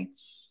 nurturing way,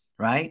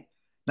 right?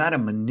 Not a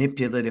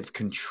manipulative,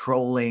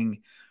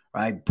 controlling,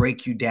 right?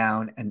 Break you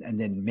down and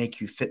then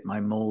make you fit my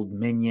mold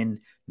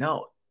minion.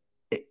 No.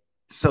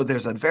 So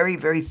there's a very,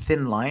 very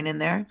thin line in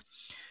there.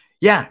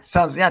 Yeah,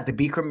 the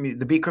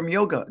Bikram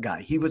yoga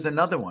guy. He was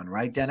another one,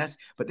 right, Dennis?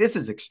 But this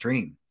is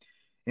extreme.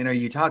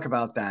 You talk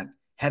about that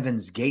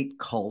Heaven's Gate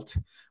cult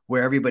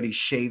where everybody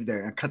shaved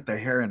and cut their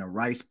hair in a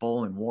rice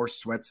bowl and wore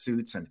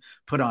sweatsuits and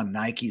put on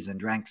Nikes and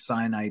drank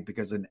cyanide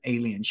because an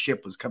alien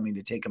ship was coming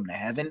to take them to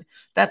heaven.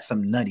 That's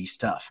some nutty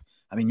stuff.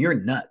 I mean, you're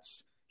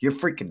nuts. You're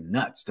freaking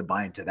nuts to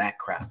buy into that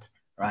crap,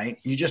 right?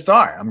 You just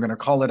are. I'm going to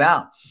call it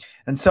out.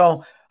 And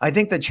so I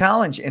think the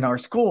challenge in our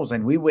schools,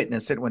 and we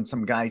witness it when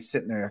some guy's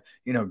sitting there,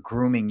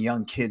 grooming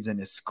young kids in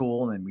his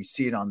school, and we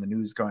see it on the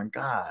news going,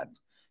 God,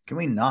 can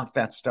we knock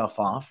that stuff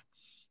off,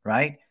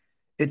 right?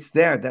 It's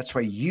there. That's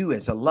why you,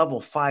 as a level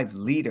 5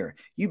 leader,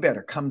 you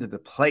better come to the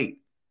plate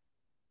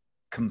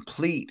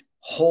complete,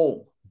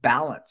 whole,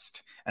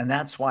 balanced. And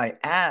that's why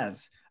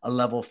as a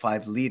level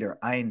 5 leader,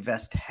 I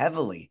invest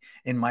heavily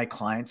in my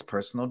clients'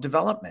 personal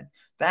development.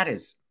 That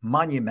is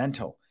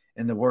monumental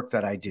in the work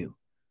that I do.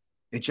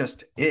 It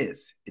just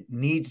is. It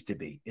needs to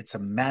be. It's a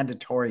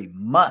mandatory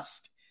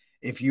must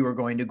if you are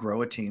going to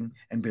grow a team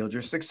and build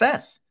your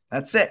success.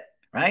 That's it,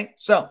 right?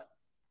 So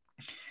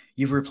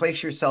you've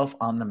replaced yourself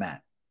on the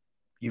mat.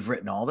 You've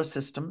written all the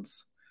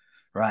systems,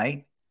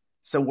 right?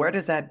 So where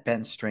does that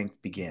bench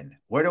strength begin?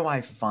 Where do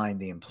I find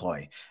the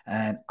employee?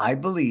 And I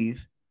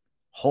believe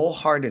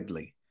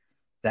wholeheartedly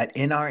that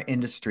in our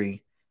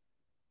industry,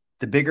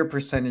 the bigger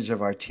percentage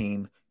of our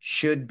team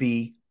should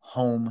be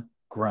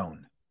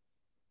homegrown.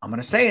 I'm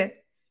going to say it.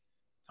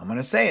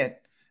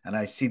 And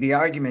I see the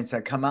arguments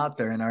that come out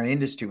there in our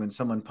industry when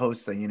someone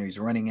posts that, he's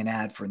running an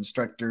ad for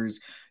instructors,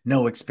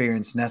 no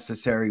experience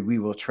necessary, we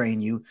will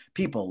train you.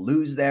 People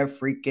lose their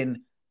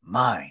freaking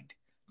mind.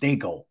 They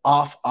go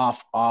off,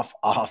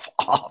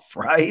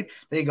 right?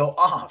 They go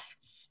off.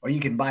 Or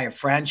you can buy a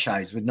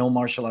franchise with no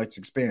martial arts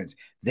experience.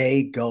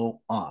 They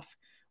go off.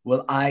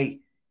 Will I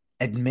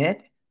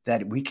admit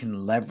that we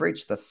can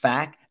leverage the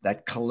fact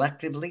that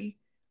collectively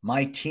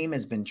my team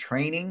has been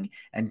training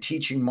and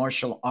teaching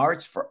martial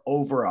arts for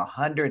over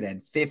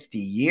 150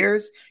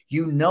 years?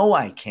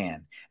 I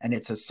can. And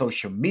it's a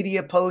social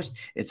media post.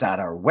 It's at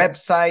our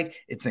website.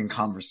 It's in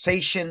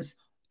conversations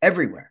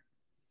everywhere.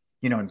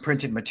 In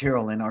printed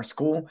material in our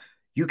school.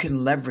 You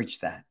can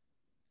leverage that.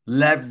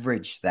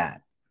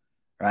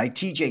 Right?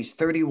 TJ's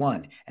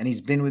 31 and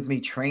he's been with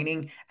me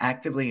training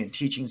actively and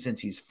teaching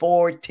since he's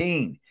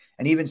 14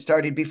 and even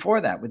started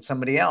before that with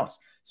somebody else.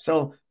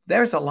 So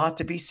there's a lot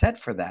to be said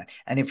for that.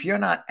 And if you're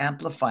not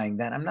amplifying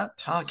that, I'm not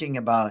talking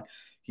about,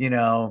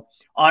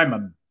 I'm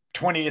a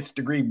 20th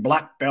degree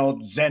black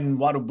belt Zen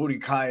Wado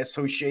Budokai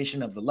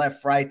Association of the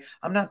left, right.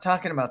 I'm not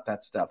talking about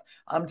that stuff.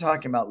 I'm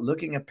talking about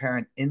looking a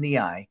parent in the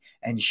eye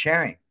and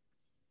sharing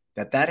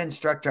that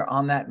instructor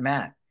on that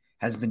mat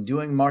has been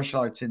doing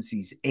martial arts since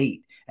he's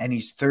 8 and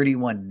he's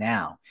 31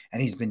 now,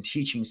 and he's been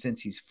teaching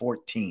since he's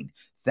 14.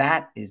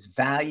 That is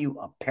value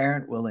a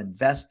parent will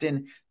invest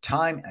in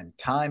time and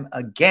time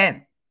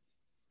again.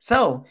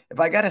 So if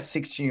I got a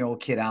 16-year-old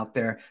kid out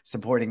there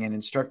supporting an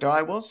instructor,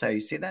 I will say,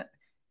 you see that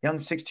young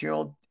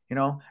 16-year-old,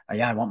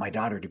 yeah, I want my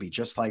daughter to be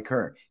just like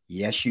her.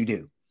 Yes, you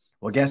do.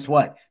 Well, guess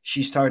what?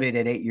 She started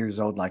at 8 years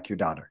old like your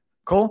daughter.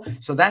 Cool.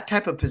 So that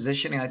type of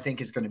positioning, I think,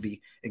 is going to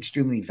be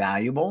extremely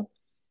valuable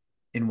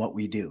in what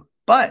we do.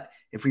 But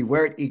if we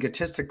wear it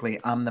egotistically,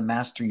 I'm the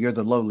master, you're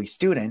the lowly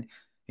student,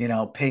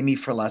 pay me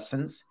for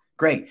lessons.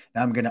 Great.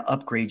 Now I'm going to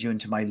upgrade you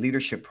into my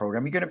leadership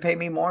program. You're going to pay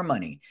me more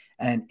money.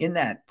 And in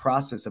that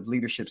process of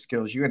leadership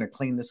skills, you're going to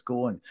clean the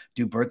school and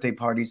do birthday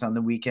parties on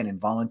the weekend and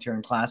volunteer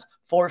in class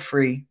for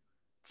free.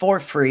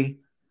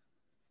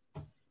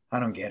 I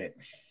don't get it.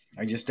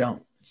 I just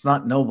don't. It's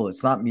not noble.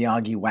 It's not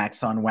Miyagi,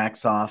 wax on,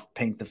 wax off,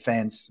 paint the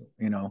fence.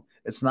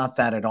 It's not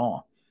that at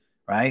all,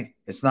 right?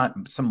 It's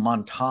not some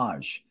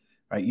montage,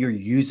 right? You're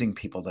using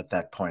people at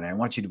that point. I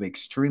want you to be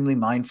extremely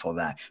mindful of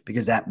that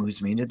because that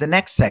moves me into the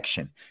next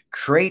section.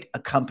 Create a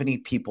company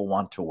people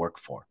want to work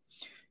for.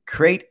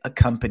 Create a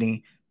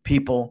company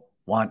people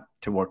want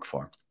to work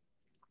for.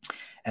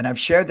 And I've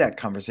shared that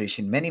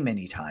conversation many,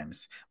 many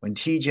times when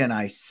TJ and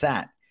I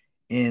sat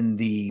in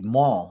the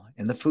mall,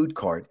 in the food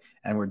court,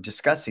 and we're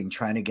discussing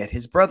trying to get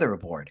his brother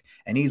aboard.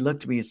 And he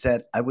looked at me and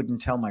said, I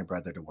wouldn't tell my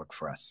brother to work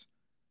for us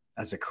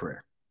as a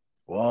career.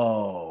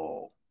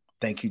 Whoa.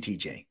 Thank you,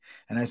 TJ.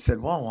 And I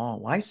said, well,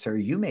 why, sir?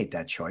 You made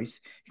that choice.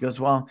 He goes,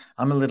 well,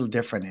 I'm a little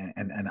different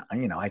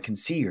and I can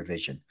see your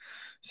vision.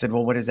 I said,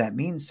 well, what does that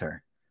mean,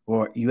 sir?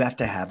 Or you have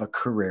to have a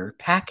career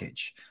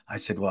package. I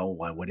said, well,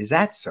 what is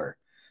that, sir?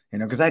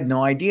 Because I had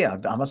no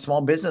idea. I'm a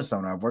small business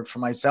owner. I've worked for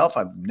myself.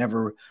 I've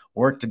never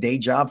worked a day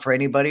job for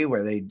anybody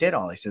where they did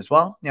all. He says,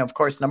 well, of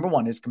course, number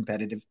one is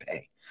competitive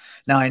pay.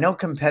 Now, I know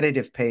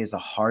competitive pay is a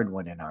hard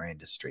one in our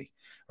industry,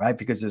 right?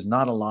 Because there's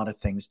not a lot of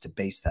things to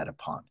base that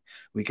upon.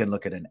 We can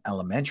look at an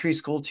elementary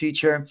school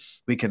teacher.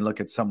 We can look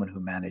at someone who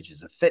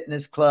manages a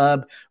fitness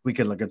club. We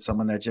can look at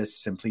someone that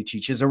just simply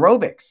teaches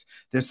aerobics.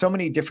 There's so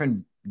many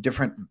different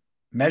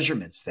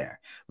measurements there.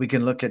 We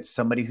can look at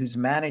somebody who's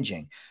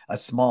managing a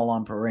small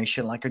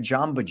operation like a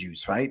Jamba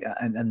Juice, right?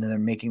 And they're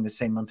making the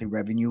same monthly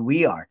revenue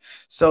we are.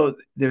 So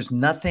there's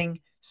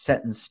nothing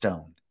set in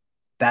stone.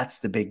 That's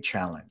the big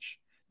challenge.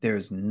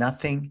 There's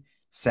nothing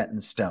set in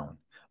stone.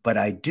 But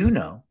I do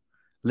know,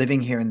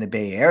 living here in the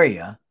Bay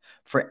Area,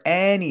 for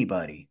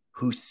anybody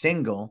who's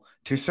single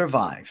to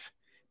survive,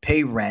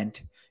 pay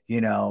rent, be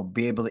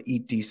able to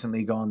eat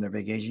decently, go on their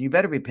vacation, you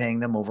better be paying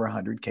them over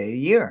 $100K a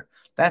year.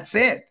 That's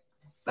it.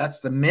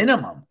 That's the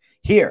minimum.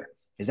 Here,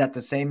 is that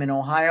the same in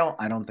Ohio?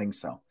 I don't think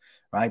so,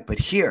 right? But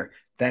here,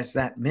 that's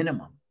that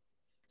minimum.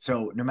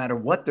 So no matter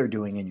what they're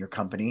doing in your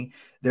company,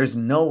 there's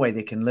no way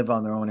they can live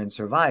on their own and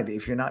survive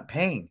if you're not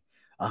paying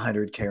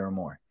 $100K or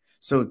more.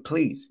 So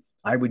please,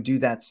 I would do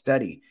that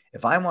study.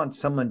 If I want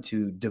someone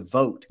to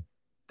devote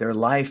their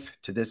life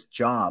to this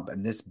job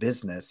and this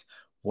business,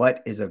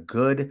 what is a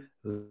good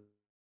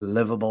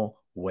livable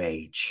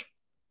wage,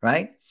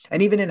 right?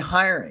 And even in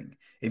hiring,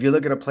 if you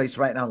look at a place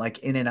right now like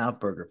In-N-Out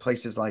Burger,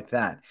 places like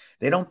that,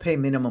 they don't pay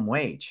minimum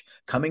wage.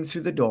 Coming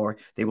through the door,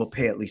 they will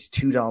pay at least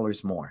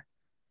 $2 more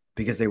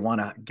because they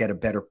want to get a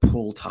better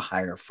pool to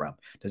hire from.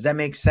 Does that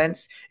make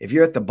sense? If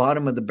you're at the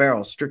bottom of the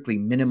barrel, strictly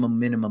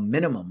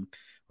minimum,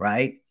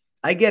 right?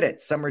 I get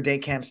it. Summer day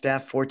camp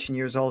staff, 14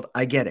 years old,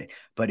 I get it.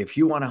 But if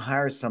you want to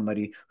hire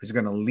somebody who's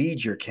going to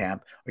lead your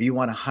camp, or you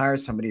want to hire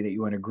somebody that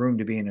you want to groom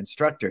to be an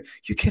instructor,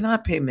 you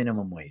cannot pay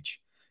minimum wage.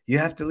 You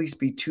have to at least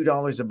be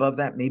 $2 above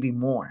that, maybe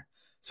more.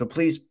 So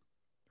please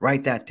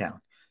write that down,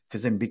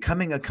 because in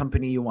becoming a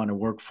company you want to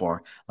work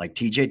for, like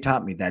TJ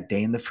taught me that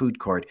day in the food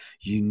court,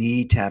 you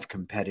need to have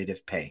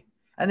competitive pay.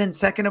 And then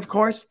second, of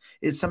course,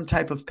 is some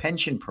type of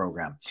pension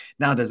program.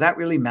 Now, does that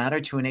really matter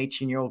to an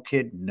 18-year-old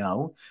kid?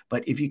 No.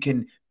 But if you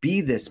can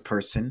be this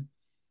person,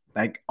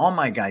 like all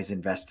my guys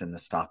invest in the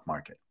stock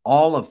market,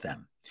 all of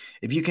them.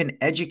 If you can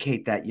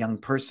educate that young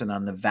person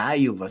on the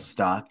value of a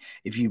stock,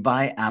 if you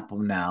buy Apple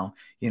now,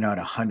 at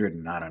 100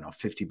 and I don't know,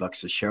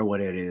 $50 a share, what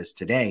it is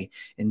today,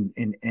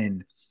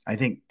 in I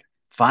think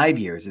 5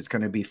 years, it's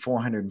going to be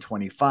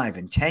 425.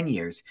 In 10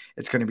 years,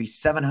 it's going to be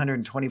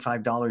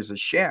 $725 a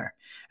share.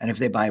 And if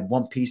they buy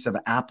one piece of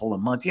Apple a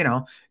month,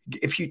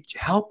 if you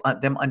help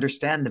them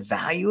understand the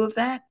value of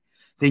that,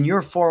 then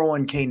your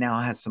 401k now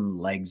has some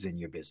legs in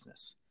your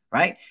business,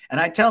 right?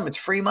 And I tell them it's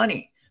free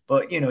money.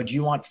 But, do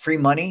you want free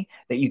money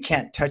that you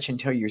can't touch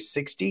until you're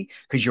 60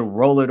 because you'll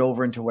roll it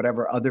over into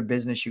whatever other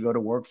business you go to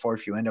work for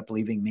if you end up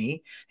leaving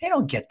me? They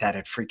don't get that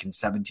at freaking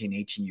 17,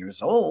 18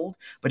 years old.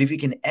 But if you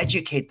can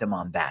educate them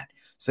on that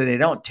so they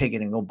don't take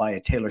it and go buy a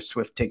Taylor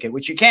Swift ticket,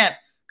 which you can't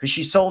because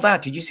she sold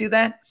out. Did you see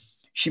that?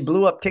 She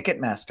blew up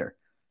Ticketmaster.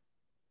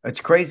 It's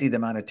crazy the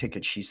amount of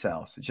tickets she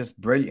sells. It's just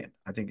brilliant.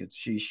 I think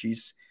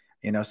she's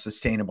a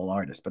sustainable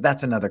artist. But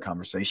that's another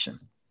conversation.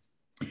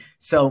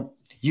 So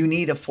you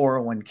need a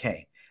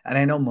 401k. And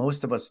I know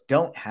most of us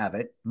don't have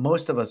it.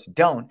 Most of us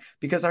don't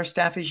because our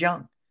staff is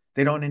young.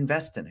 They don't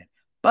invest in it.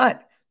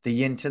 But the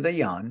yin to the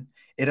yang,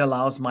 it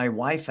allows my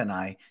wife and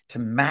I to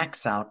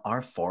max out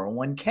our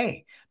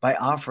 401k by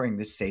offering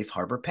this safe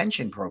harbor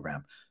pension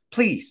program.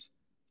 Please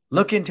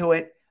look into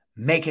it.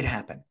 Make it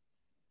happen.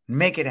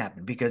 Make it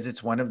happen because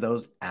it's one of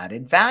those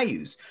added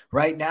values.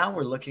 Right now,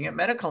 we're looking at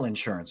medical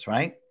insurance,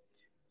 right?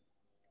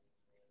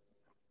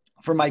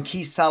 For my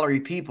key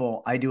salary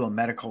people, I do a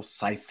medical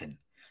siphon.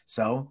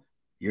 So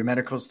your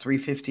medical's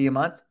 $350 a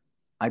month.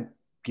 I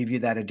give you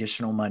that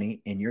additional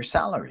money in your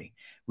salary.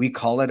 We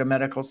call it a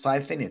medical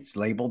siphon. It's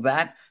labeled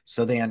that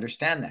so they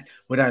understand that.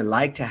 Would I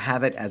like to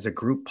have it as a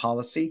group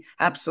policy?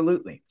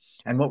 Absolutely.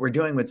 And what we're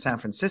doing with San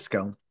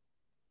Francisco,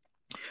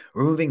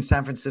 we're moving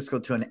San Francisco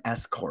to an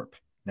S Corp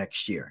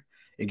next year.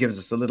 It gives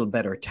us a little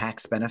better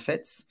tax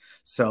benefits.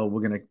 So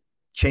we're going to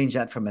change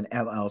that from an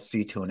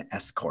LLC to an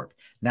S Corp.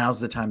 Now's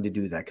the time to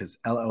do that because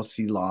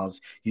LLC laws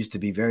used to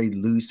be very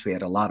loose. We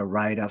had a lot of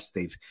write-offs.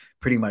 They've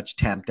pretty much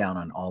tamped down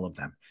on all of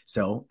them.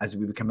 So as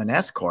we become an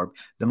S Corp,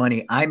 the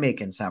money I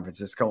make in San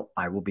Francisco,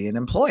 I will be an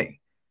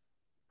employee,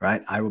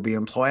 right? I will be an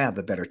employee. I have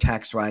a better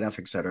tax write-off,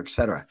 et cetera, et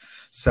cetera.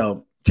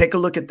 So take a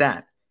look at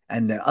that.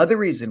 And the other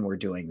reason we're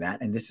doing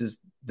that, and this is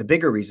the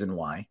bigger reason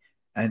why,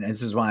 and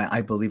this is why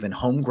I believe in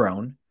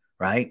homegrown,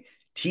 right?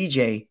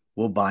 TJ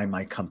will buy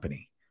my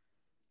company.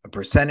 a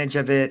percentage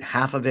of it,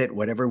 half of it,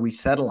 whatever we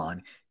settle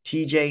on,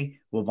 TJ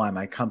will buy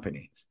my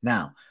company.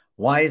 Now,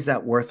 why is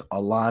that worth a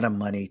lot of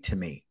money to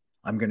me?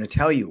 I'm going to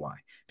tell you why.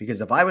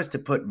 Because if I was to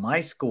put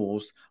my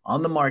schools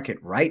on the market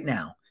right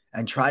now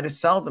and try to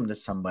sell them to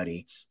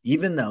somebody,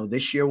 even though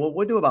this year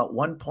we'll do about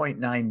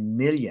 1.9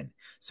 million,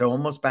 so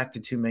almost back to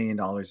 $2 million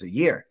a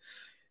year,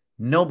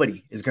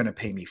 nobody is going to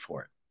pay me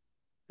for it.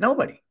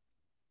 Nobody.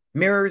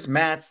 Mirrors,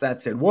 mats,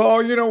 that's it. Well,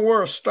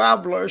 we're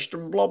established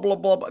and blah, blah,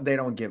 blah, blah. They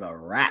don't give a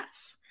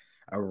rat's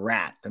a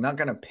rat. They're not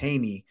going to pay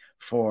me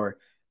for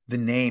the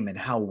name and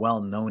how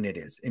well known it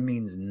is. It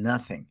means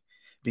nothing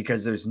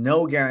because there's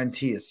no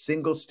guarantee a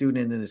single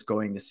student is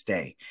going to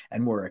stay.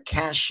 And we're a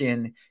cash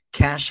in,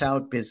 cash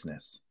out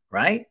business,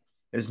 right?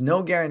 There's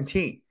no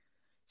guarantee.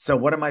 So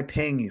what am I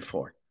paying you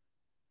for?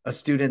 A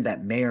student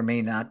that may or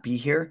may not be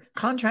here,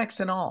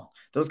 contracts and all.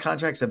 Those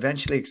contracts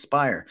eventually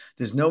expire.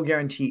 There's no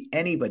guarantee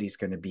anybody's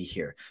going to be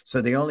here.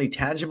 So the only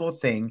tangible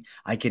thing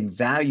I can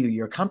value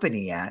your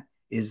company at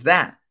is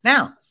that.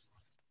 Now,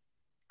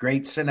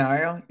 great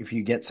scenario. If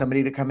you get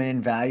somebody to come in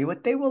and value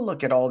it, they will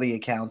look at all the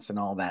accounts and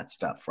all that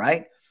stuff,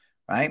 right?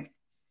 Right?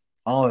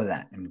 All of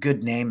that and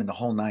good name and the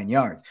whole 9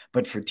 yards.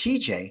 But for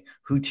TJ,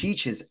 who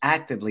teaches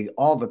actively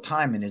all the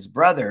time, and his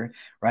brother,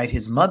 right,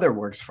 his mother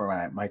works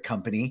for my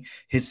company,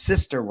 his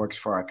sister works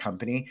for our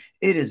company,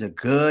 it is a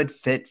good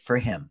fit for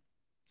him.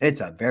 It's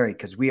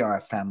because we are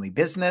a family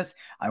business.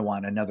 I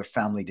want another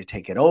family to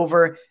take it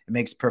over. It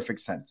makes perfect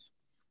sense.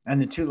 And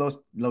the two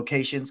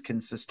locations can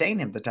sustain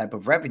him the type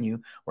of revenue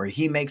where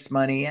he makes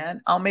money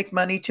and I'll make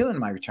money too in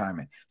my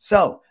retirement.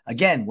 So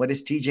again, what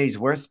is TJ's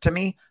worth to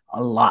me?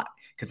 A lot.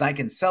 Because I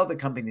can sell the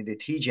company to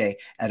TJ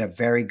at a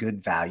very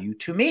good value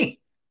to me.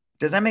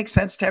 Does that make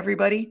sense to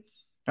everybody?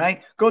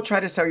 Right? Go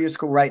try to sell your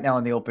school right now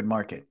in the open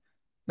market.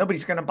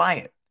 Nobody's going to buy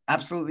it.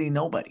 Absolutely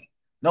nobody.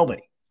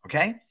 Nobody.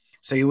 Okay?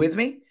 So you with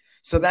me?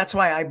 So that's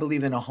why I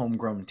believe in a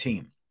homegrown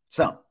team.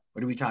 So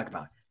what do we talk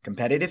about?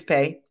 Competitive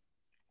pay,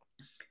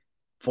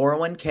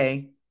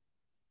 401k,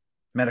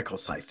 medical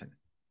stipend,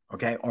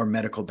 okay? Or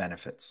medical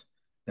benefits.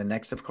 The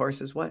next, of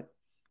course, is what?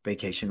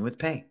 Vacation with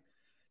pay.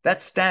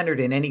 That's standard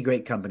in any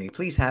great company.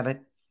 Please have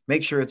it.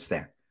 Make sure it's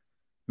there.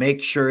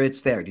 Make sure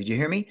it's there. Did you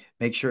hear me?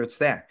 Make sure it's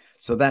there.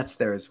 So that's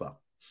there as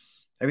well.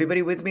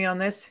 Everybody with me on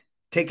this?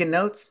 Taking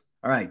notes?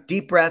 All right.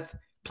 Deep breath.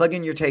 Plug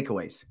in your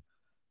takeaways.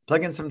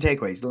 Plug in some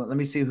takeaways. Let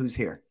me see who's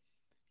here.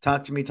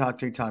 Talk to me.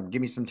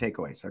 Give me some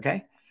takeaways.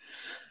 Okay.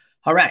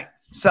 All right.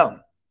 So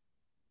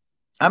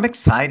I'm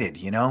excited,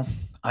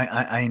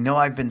 I know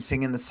I've been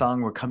singing the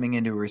song, we're coming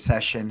into a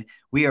recession.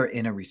 We are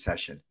in a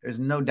recession. There's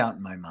no doubt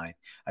in my mind.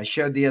 I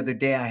shared the other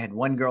day, I had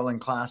one girl in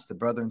class, the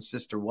brother and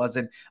sister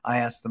wasn't. I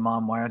asked the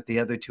mom, why aren't the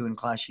other two in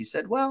class? She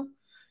said, well,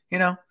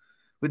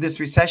 with this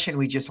recession,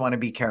 we just want to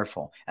be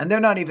careful. And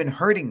they're not even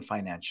hurting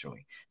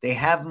financially. They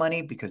have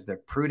money because they're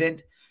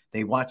prudent.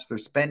 They watch their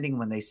spending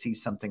when they see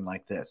something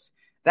like this.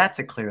 That's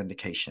a clear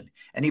indication.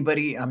 I'm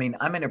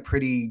in a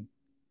pretty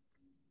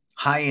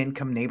high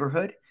income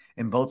neighborhood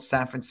in both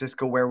San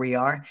Francisco where we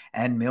are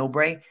and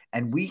Millbrae,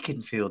 and we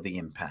can feel the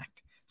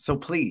impact. So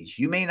please,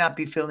 you may not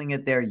be feeling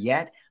it there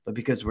yet, but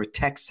because we're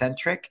tech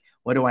centric,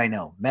 what do I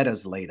know?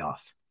 Meta's laid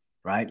off,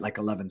 right? Like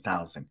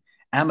 11,000.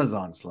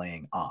 Amazon's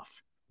laying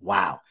off.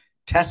 Wow.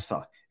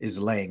 Tesla is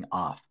laying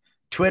off.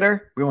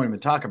 Twitter, we won't even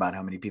talk about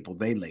how many people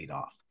they laid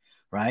off,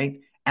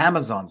 right?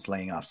 Amazon's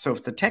laying off. So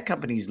if the tech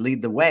companies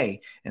lead the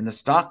way in the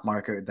stock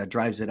market that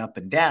drives it up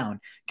and down,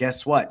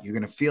 guess what? You're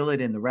going to feel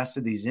it in the rest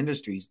of these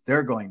industries.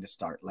 They're going to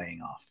start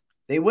laying off.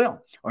 They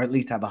will, or at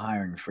least have a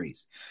hiring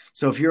freeze.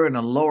 So if you're in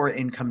a lower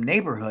income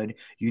neighborhood,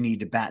 you need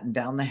to batten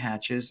down the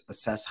hatches,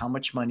 assess how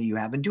much money you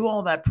have, and do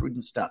all that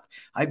prudent stuff.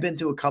 I've been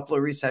through a couple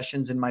of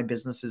recessions in my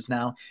businesses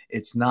now.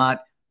 It's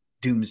not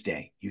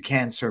doomsday. You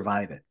can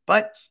survive it,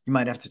 but you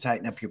might have to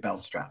tighten up your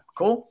belt strap.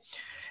 Cool?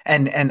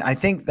 And I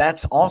think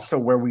that's also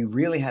where we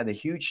really had a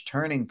huge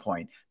turning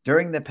point.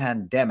 During the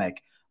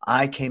pandemic,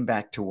 I came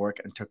back to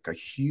work and took a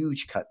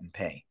huge cut in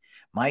pay.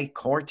 My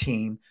core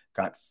team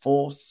got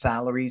full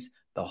salaries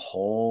the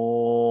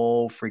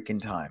whole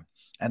freaking time.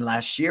 And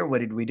last year,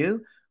 what did we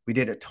do? We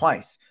did it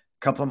twice.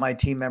 A couple of my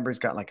team members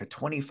got like a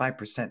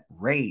 25%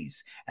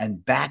 raise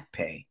and back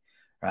pay,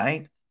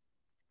 right?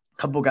 A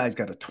couple of guys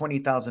got a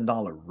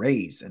 $20,000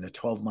 raise in a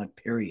 12-month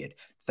period.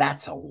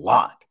 That's a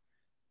lot.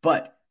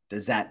 But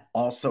does that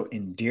also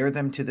endear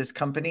them to this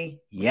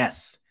company?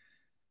 Yes,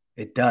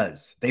 it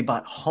does. They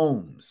bought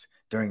homes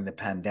during the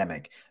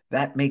pandemic.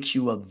 That makes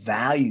you of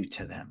value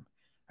to them,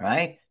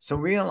 right? So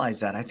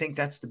realize that. I think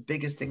that's the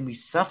biggest thing we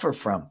suffer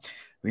from.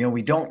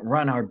 We don't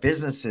run our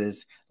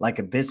businesses like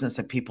a business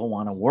that people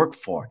want to work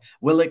for.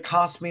 Will it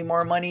cost me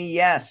more money?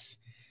 Yes.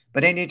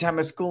 But anytime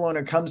a school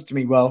owner comes to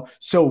me, well,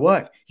 so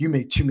what? You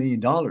make $2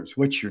 million.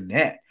 What's your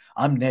net?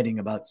 I'm netting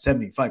about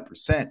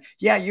 75%.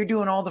 Yeah, you're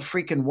doing all the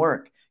freaking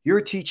work.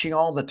 You're teaching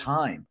all the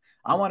time.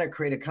 I want to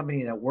create a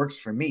company that works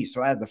for me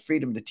so I have the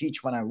freedom to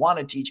teach when I want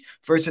to teach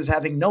versus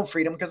having no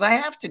freedom because I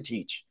have to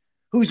teach.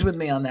 Who's with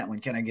me on that one?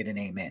 Can I get an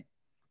amen?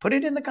 Put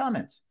it in the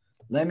comments.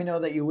 Let me know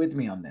that you're with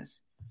me on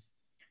this.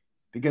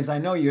 Because I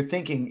know you're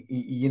thinking,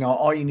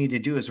 all you need to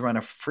do is run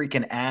a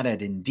freaking ad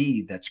at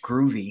Indeed that's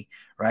groovy,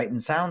 right?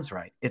 And sounds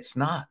right. It's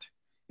not.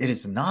 It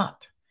is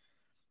not.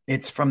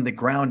 It's from the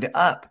ground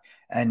up.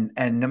 And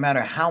no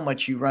matter how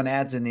much you run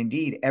ads in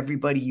Indeed,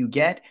 everybody you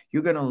get,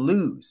 you're going to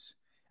lose.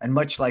 And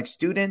much like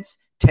students,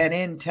 10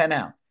 in, 10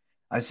 out.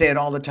 I say it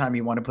all the time.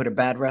 You want to put a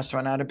bad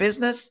restaurant out of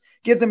business?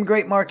 Give them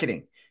great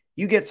marketing.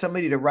 You get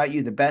somebody to write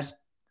you the best,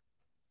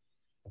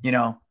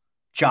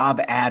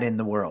 job ad in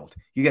the world.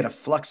 You get a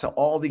flux of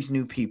all these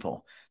new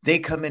people. They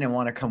come in and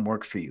want to come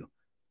work for you.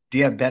 Do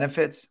you have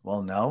benefits?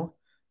 Well, no.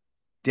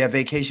 Do you have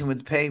vacation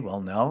with pay?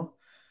 Well, no.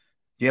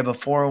 Do you have a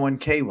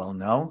 401k? Well,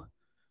 no.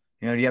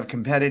 Do you have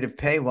competitive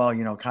pay? Well,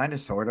 kind of,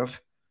 sort of.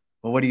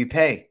 Well, what do you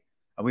pay?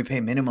 We pay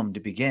minimum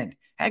to begin.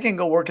 I can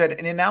go work at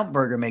In-N-Out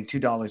Burger, make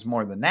 $2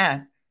 more than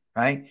that,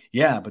 right?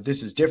 Yeah, but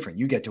this is different.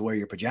 You get to wear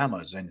your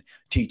pajamas and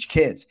teach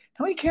kids.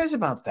 Nobody cares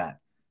about that.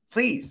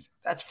 Please,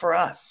 that's for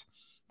us.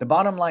 The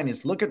bottom line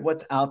is look at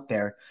what's out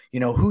there.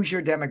 Who's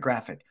your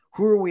demographic?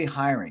 Who are we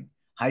hiring?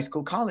 High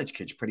school, college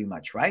kids, pretty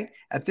much, right?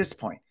 At this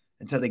point,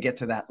 until they get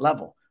to that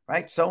level,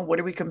 right? So what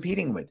are we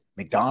competing with?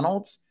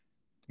 McDonald's?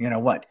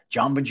 What?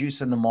 Jamba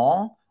Juice in the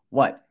mall?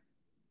 What?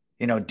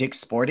 Dick's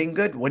Sporting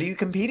Good? What are you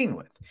competing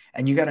with?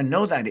 And you got to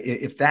know that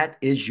if that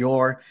is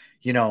your,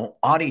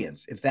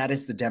 audience, if that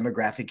is the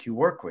demographic you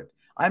work with.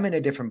 I'm in a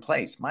different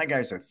place. My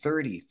guys are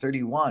 30,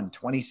 31,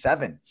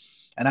 27.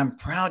 And I'm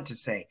proud to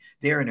say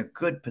they're in a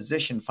good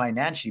position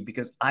financially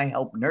because I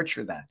help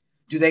nurture that.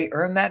 Do they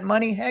earn that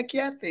money? Heck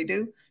yes, they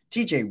do.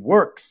 TJ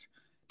works.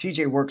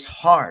 TJ works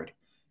hard.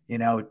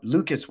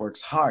 Lucas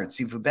works hard.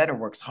 Sifu Better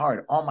works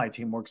hard. All my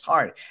team works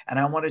hard. And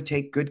I want to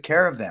take good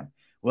care of them.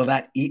 Will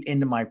that eat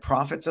into my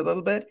profits a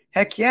little bit?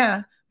 Heck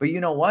yeah. But you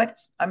know what?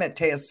 I'm at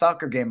Tea's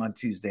soccer game on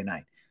Tuesday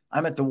night.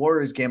 I'm at the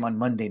Warriors game on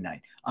Monday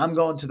night. I'm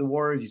going to the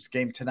Warriors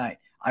game tonight.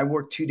 I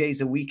work 2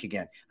 days a week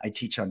again. I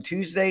teach on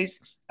Tuesdays.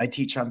 I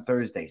teach on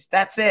Thursdays.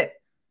 That's it.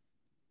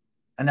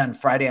 And then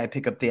Friday, I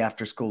pick up the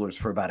after schoolers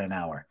for about an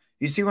hour.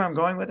 You see where I'm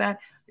going with that?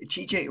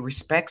 TJ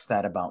respects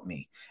that about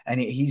me.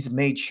 And he's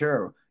made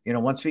sure,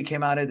 once we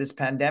came out of this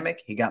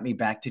pandemic, he got me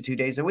back to 2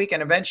 days a week.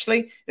 And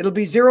eventually it'll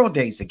be 0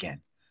 days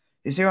again.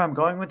 You see where I'm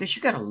going with this?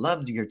 You got to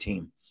love your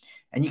team.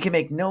 And you can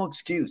make no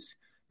excuse.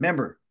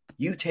 Remember,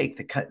 you take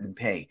the cut and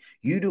pay.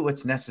 You do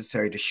what's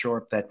necessary to shore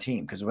up that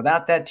team. Because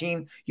without that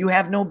team, you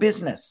have no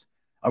business.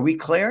 Are we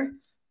clear?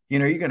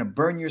 You're going to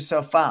burn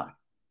yourself out.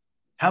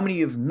 How many of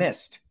you have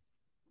missed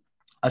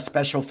a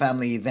special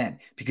family event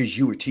because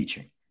you were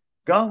teaching?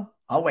 Go.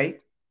 I'll wait.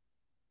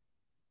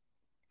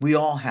 We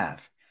all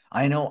have.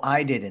 I know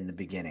I did in the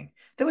beginning.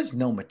 There was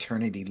no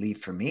maternity leave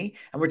for me.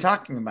 And we're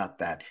talking about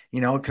that,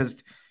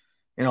 because,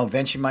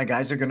 eventually my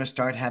guys are going to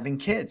start having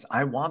kids.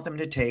 I want them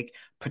to take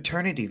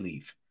paternity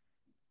leave.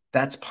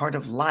 That's part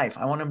of life.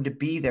 I want them to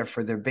be there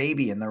for their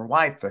baby and their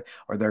wife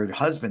or their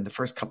husband the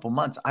first couple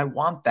months. I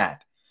want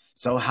that.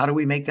 So how do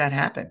we make that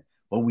happen?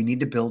 Well, we need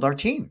to build our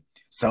team.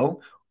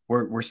 So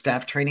we're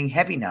staff training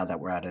heavy now that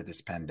we're out of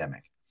this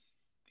pandemic.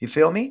 You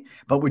feel me?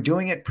 But we're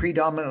doing it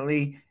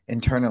predominantly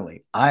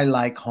internally. I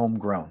like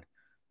homegrown.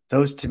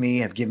 Those to me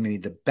have given me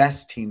the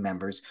best team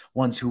members,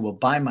 ones who will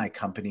buy my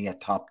company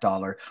at top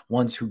dollar,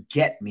 ones who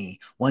get me,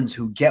 ones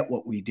who get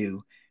what we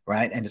do,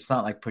 right? And it's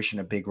not like pushing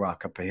a big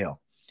rock up a hill.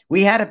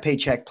 We had a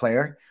paycheck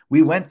player.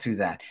 We went through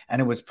that.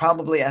 And it was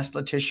probably, ask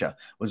Letitia,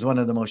 was one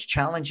of the most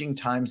challenging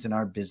times in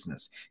our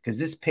business because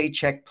this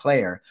paycheck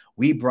player,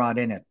 we brought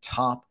in at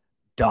top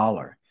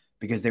dollar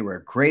because they were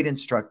a great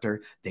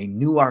instructor. They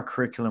knew our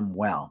curriculum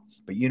well.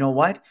 But you know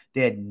what?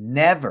 They had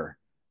never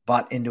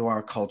bought into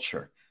our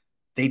culture.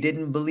 They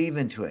didn't believe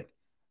into it,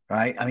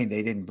 right? I mean,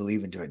 they didn't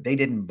believe into it. They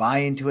didn't buy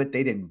into it.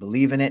 They didn't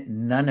believe in it.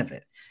 None of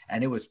it.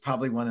 And it was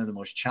probably one of the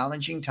most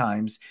challenging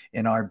times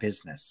in our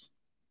business.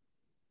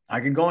 I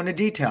could go into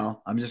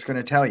detail. I'm just going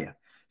to tell you.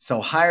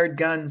 So hired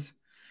guns,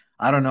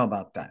 I don't know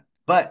about that.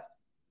 But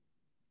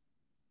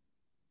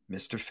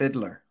Mr.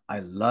 Fiddler, I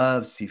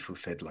love Sifu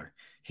Fiddler.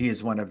 He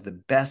is one of the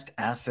best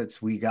assets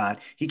we got.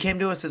 He came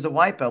to us as a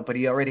white belt, but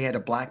he already had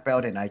a black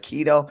belt in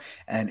Aikido,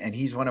 and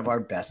he's one of our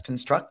best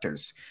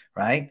instructors,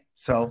 right?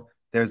 So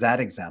there's that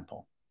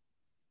example.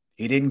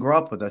 He didn't grow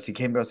up with us. He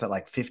came to us at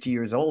like 50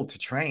 years old to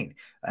train,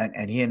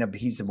 and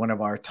he's one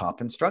of our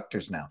top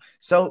instructors now.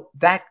 So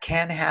that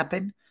can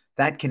happen.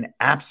 That can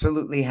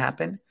absolutely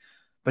happen.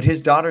 But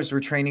his daughters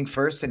were training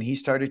first and he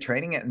started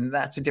training it. And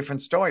that's a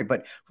different story.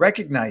 But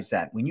recognize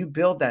that when you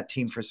build that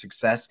team for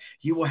success,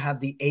 you will have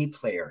the A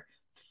player,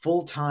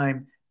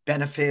 full-time,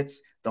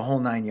 benefits, the whole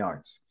 9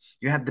 yards.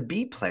 You have the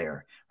B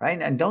player,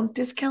 right? And don't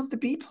discount the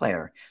B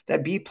player.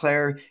 That B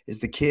player is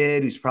the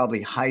kid who's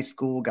probably high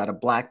school, got a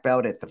black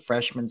belt at the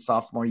freshman,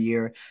 sophomore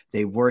year.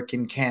 They work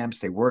in camps.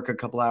 They work a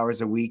couple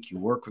hours a week.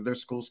 You work with their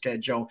school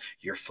schedule.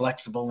 You're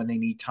flexible when they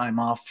need time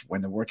off,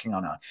 when they're working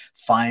on a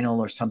final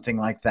or something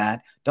like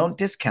that. Don't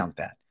discount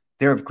that.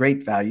 They're of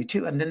great value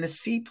too. And then the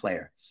C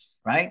player,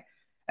 right?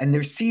 And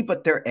they're C,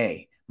 but they're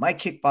A. My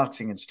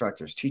kickboxing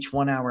instructors teach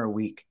 1 hour a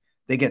week.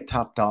 They get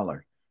top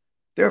dollar.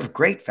 They're of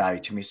great value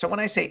to me. So when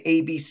I say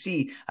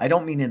ABC, I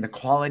don't mean in the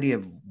quality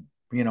of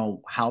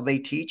how they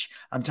teach.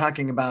 I'm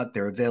talking about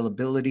their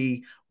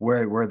availability,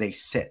 where they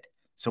sit.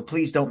 So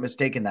please don't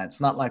mistake that. It's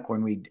not like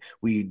when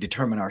we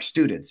determine our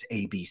students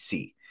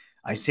ABC.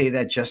 I say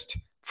that just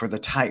for the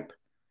type,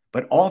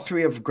 but all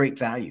three have great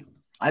value.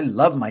 I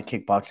love my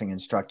kickboxing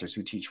instructors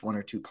who teach 1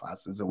 or 2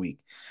 classes a week,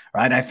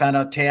 right? I found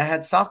out Taya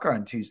had soccer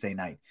on Tuesday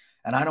night,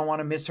 and I don't want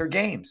to miss her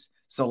games.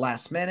 So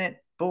last minute,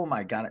 boom,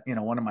 I got it.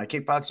 One of my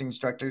kickboxing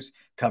instructors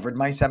covered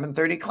my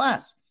 7:30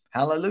 class.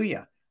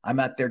 Hallelujah. I'm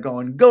out there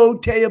going, go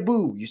Taya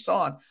Boo. You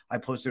saw it. I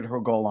posted her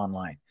goal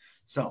online.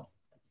 So,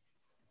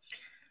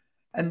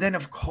 and then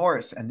of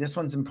course, and this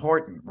one's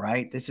important,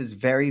 right? This is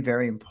very,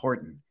 very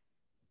important.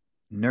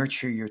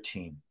 Nurture your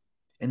team.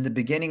 In the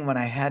beginning, when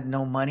I had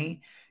no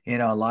money,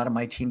 a lot of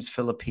my team's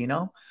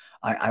Filipino,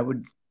 I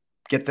would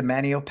get the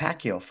Manny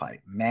Pacquiao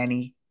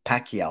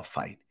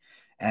fight.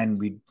 And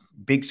we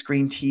big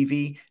screen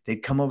TV,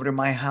 they'd come over to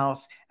my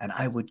house and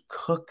I would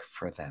cook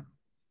for them.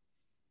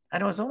 I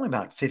know it was only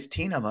about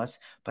 15 of us,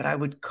 but I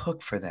would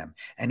cook for them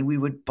and we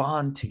would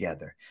bond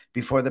together.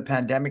 Before the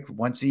pandemic,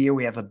 once a year,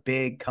 we have a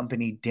big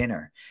company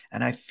dinner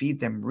and I feed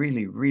them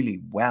really,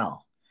 really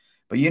well.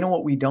 But you know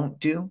what we don't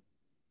do?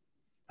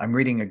 I'm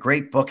reading a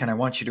great book and I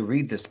want you to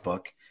read this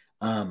book.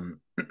 I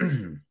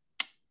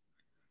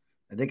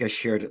think I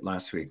shared it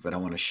last week, but I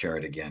want to share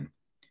it again.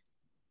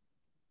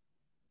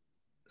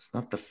 It's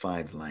not the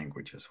 5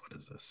 languages. What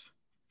is this?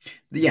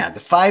 Yeah, the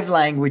 5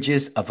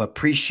 languages of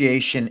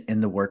appreciation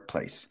in the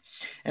workplace.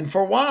 And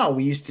for a while,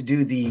 we used to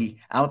do the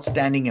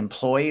Outstanding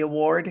Employee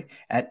Award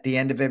at the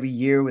end of every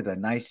year with a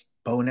nice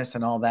bonus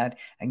and all that.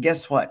 And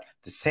guess what?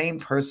 The same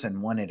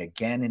person won it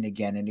again and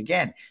again and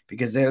again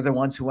because they're the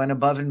ones who went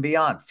above and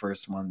beyond.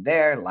 First one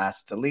there,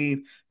 last to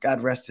leave.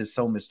 God rest his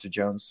soul, Mr.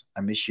 Jones.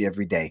 I miss you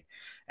every day.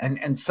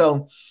 And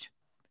so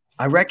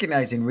I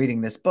recognize in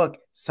reading this book,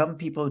 some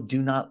people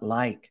do not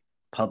like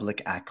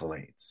public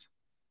accolades.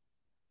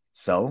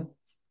 So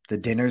the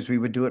dinners we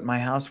would do at my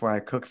house where I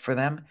cooked for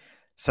them,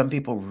 some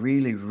people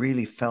really,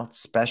 really felt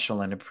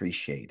special and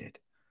appreciated,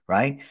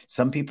 right?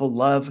 Some people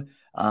love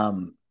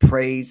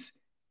praise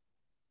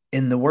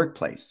in the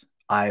workplace.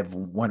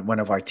 One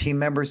of our team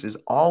members is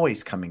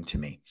always coming to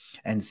me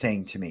and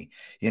saying to me,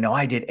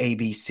 I did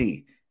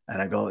ABC.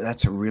 And I go,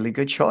 that's a really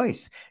good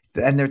choice.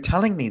 And they're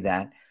telling me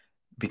that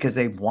because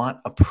they want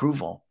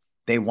approval.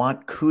 They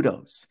want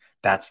kudos.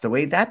 That's the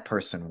way that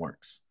person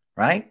works,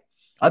 right?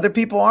 Other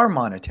people are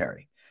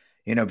monetary.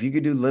 If you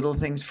could do little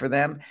things for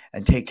them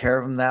and take care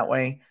of them that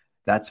way,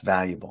 that's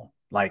valuable.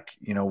 Like,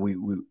 we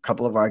a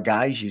couple of our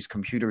guys use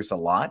computers a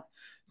lot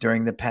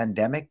during the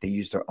pandemic. They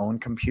use their own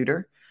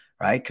computer,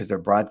 right? Because they're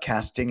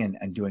broadcasting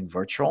and doing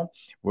virtual.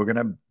 We're going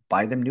to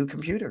buy them new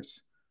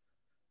computers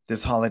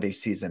this holiday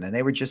season. And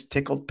they were just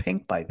tickled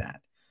pink by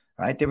that,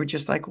 right? They were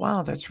just like,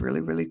 wow, that's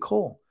really, really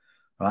cool.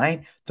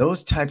 Right?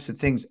 Those types of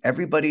things,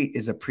 everybody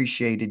is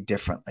appreciated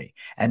differently.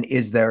 And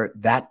is there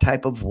that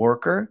type of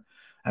worker,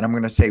 and I'm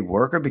going to say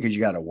worker because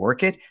you got to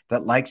work it,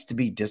 that likes to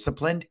be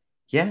disciplined?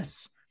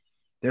 Yes.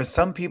 There's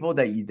some people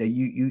that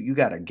you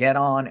got to get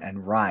on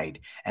and ride,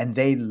 and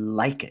they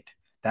like it.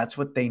 That's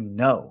what they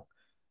know.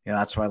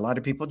 That's why a lot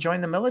of people join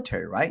the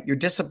military, right? You're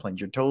disciplined.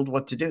 You're told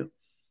what to do.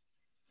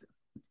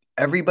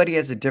 Everybody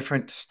has a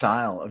different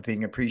style of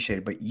being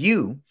appreciated, but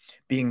you,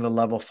 being the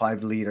level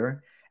 5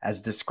 leader, as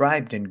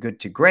described in Good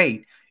to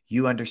Great,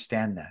 you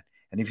understand that.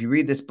 And if you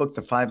read this book,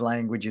 The 5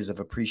 Languages of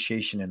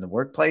Appreciation in the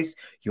Workplace,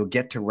 you'll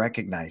get to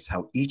recognize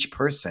how each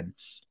person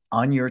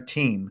on your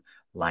team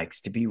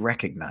likes to be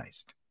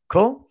recognized.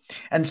 Cool?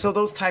 And so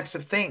those types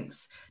of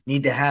things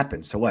need to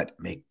happen. So what?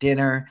 Make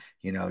dinner,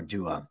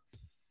 do a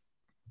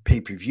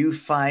pay-per-view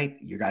fight.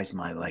 You guys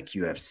might like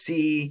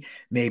UFC.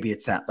 Maybe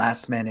it's that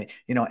last minute.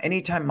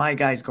 Anytime my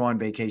guys go on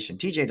vacation,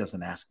 TJ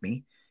doesn't ask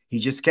me. He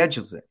just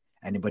schedules it.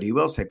 Anybody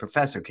will say,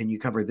 Professor, can you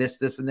cover this,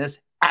 this, and this?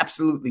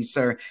 Absolutely,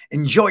 sir.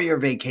 Enjoy your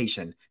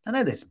vacation. None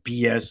of this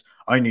BS.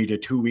 I need a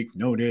 2-week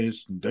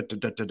notice. Da, da,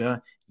 da, da, da.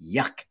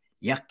 Yuck,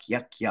 yuck,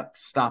 yuck, yuck.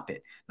 Stop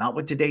it. Not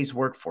with today's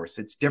workforce.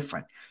 It's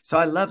different. So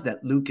I love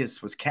that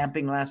Lucas was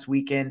camping last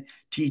weekend.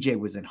 TJ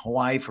was in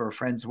Hawaii for a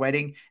friend's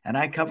wedding, and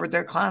I covered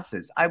their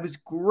classes. I was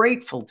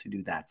grateful to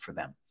do that for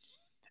them.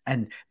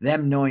 And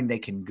them knowing they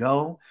can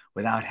go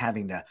without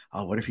having to,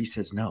 oh, what if he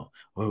says no?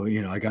 Well,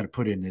 I got to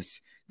put in this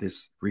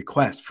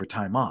request for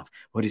time off.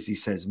 What if he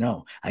says,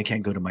 no, I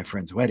can't go to my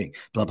friend's wedding,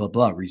 blah, blah,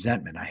 blah,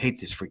 resentment. I hate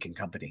this freaking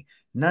company.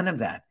 None of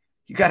that.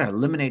 You got to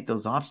eliminate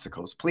those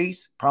obstacles.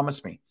 Please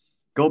promise me.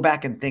 Go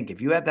back and think. If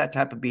you have that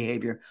type of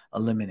behavior,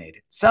 eliminate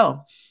it.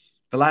 So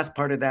the last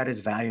part of that is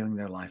valuing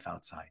their life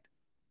outside.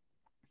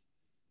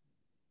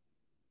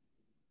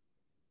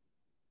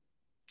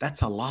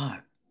 That's a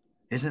lot.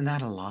 Isn't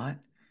that a lot?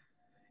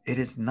 It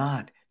is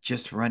not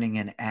just running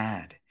an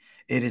ad.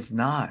 It is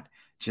not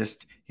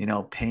just,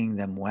 paying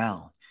them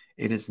well.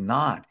 It is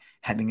not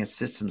having a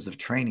systems of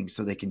training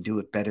so they can do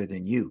it better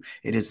than you.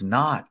 It is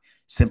not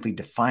simply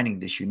defining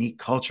this unique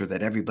culture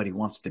that everybody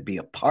wants to be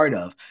a part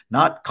of,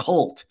 not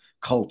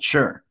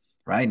culture,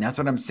 right? And that's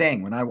what I'm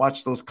saying. When I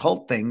watch those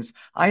cult things,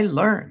 I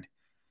learn,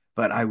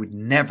 but I would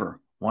never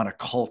want a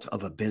cult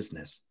of a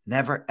business.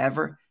 Never,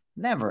 ever,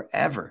 Never,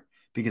 ever,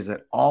 because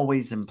it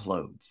always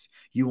implodes.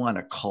 You want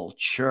a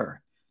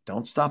culture.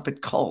 Don't stop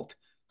at cult,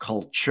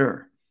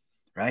 culture,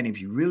 right?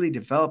 If you really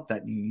develop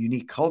that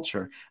unique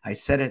culture, I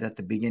said it at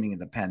the beginning of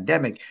the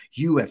pandemic,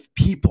 you have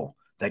people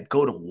that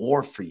go to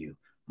war for you.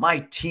 My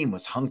team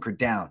was hunkered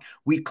down.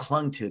 We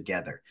clung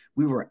together.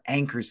 We were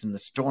anchors in the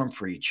storm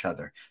for each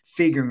other,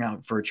 figuring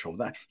out virtual.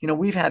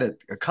 We've had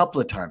it a couple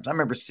of times. I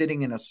remember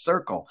sitting in a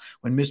circle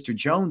when Mr.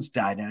 Jones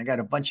died, and I got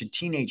a bunch of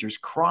teenagers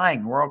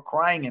crying. We're all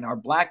crying in our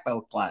black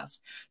belt class.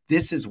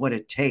 This is what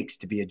it takes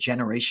to be a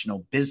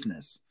generational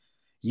business,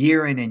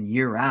 year in and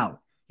year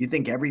out. You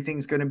think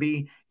everything's going to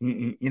be,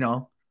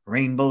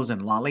 rainbows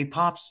and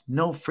lollipops?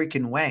 No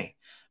freaking way.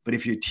 But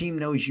if your team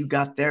knows you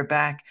got their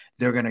back,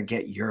 they're going to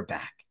get your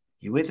back.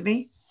 You with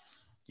me?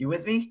 You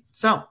with me?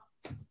 So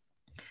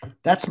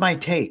that's my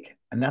take.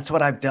 And that's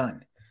what I've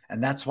done.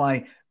 And that's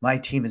why my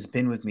team has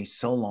been with me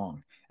so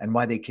long and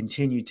why they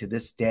continue to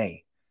this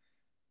day.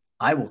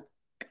 I will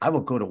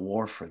go to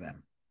war for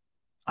them.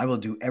 I will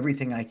do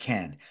everything I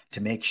can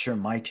to make sure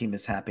my team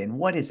is happy. And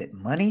what is it?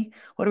 Money?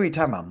 What are we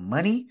talking about?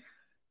 Money?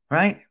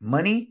 Right?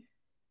 Money?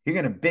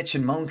 You're going to bitch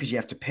and moan because you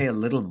have to pay a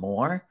little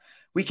more?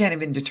 We can't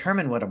even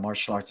determine what a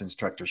martial arts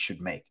instructor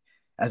should make.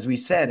 As we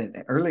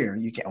said earlier,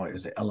 you can't, what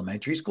is it,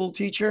 elementary school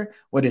teacher?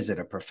 What is it,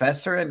 a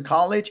professor in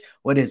college?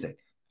 What is it,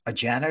 a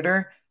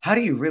janitor? How do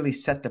you really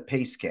set the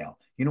pay scale?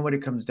 You know what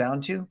it comes down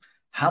to?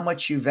 How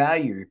much you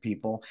value your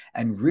people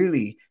and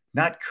really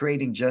not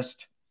creating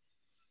just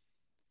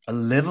a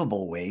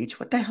livable wage.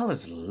 What the hell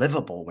is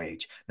livable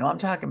wage? No, I'm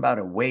talking about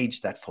a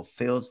wage that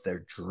fulfills their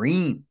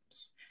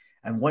dreams.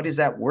 And what is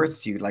that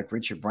worth to you? Like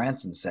Richard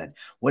Branson said,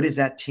 what is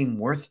that team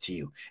worth to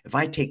you? If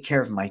I take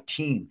care of my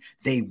team,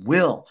 they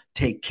will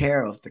take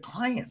care of the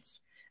clients.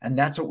 And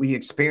that's what we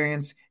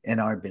experience in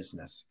our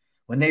business.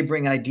 When they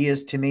bring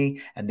ideas to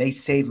me and they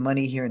save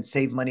money here and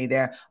save money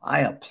there,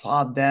 I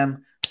applaud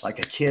them like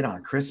a kid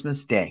on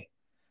Christmas Day.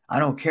 I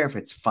don't care if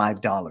it's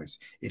 $5.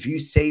 If you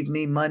save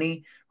me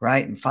money,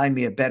 right, and find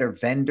me a better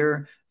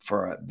vendor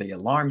for the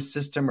alarm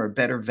system or a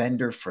better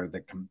vendor for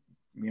the,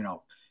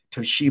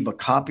 Toshiba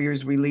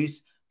copiers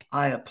release,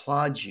 I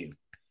applaud you.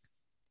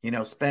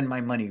 Spend my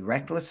money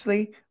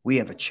recklessly, we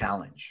have a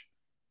challenge.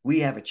 We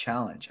have a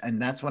challenge. And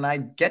that's when I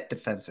get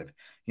defensive.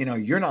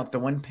 You're not the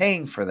one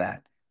paying for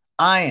that.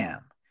 I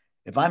am.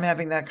 If I'm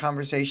having that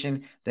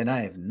conversation, then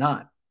I have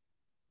not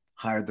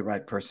hired the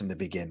right person to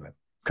begin with.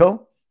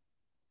 Cool?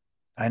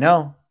 I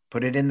know.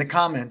 Put it in the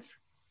comments.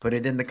 Put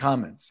it in the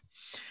comments.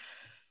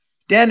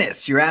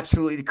 Dennis, you're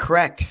absolutely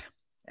correct.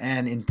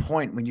 And in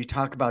point, when you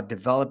talk about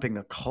developing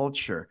a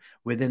culture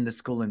within the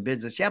school and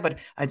business, yeah, but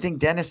I think,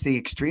 Dennis, the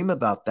extreme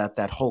about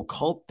that whole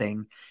cult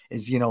thing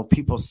is,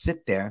 people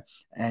sit there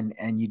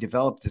and you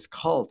develop this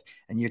cult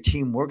and your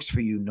team works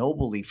for you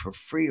nobly for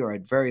free or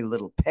at very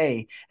little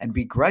pay. And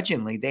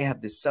begrudgingly, they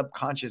have this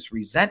subconscious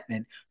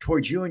resentment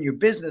towards you and your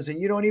business, and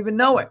you don't even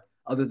know it,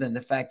 other than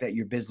the fact that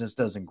your business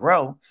doesn't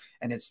grow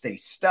and it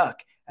stays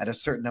stuck at a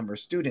certain number of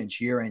students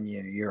year in,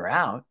 year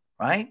out,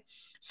 right?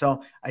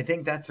 So I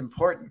think that's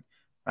important.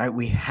 Right?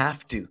 We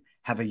have to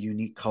have a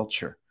unique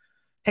culture.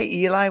 Hey,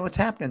 Eli, what's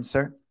happening,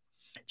 sir?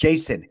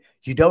 Jason,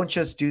 you don't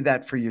just do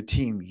that for your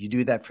team. You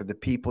do that for the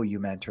people you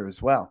mentor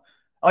as well.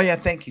 Oh, yeah.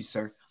 Thank you,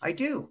 sir. I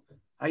do.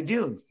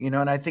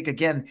 And I think,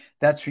 again,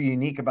 that's what's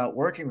unique about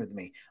working with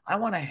me. I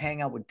want to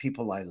hang out with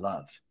people I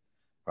love,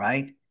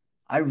 right?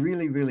 I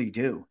really, really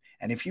do.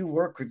 And if you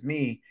work with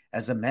me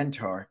as a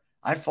mentor,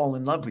 I fall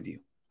in love with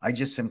you. I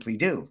just simply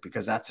do,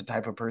 because that's the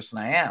type of person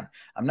I am.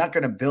 I'm not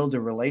going to build a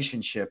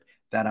relationship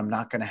that I'm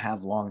not going to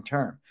have long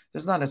term.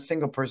 There's not a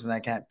single person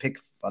that can't pick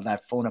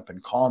that phone up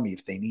and call me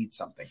if they need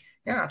something.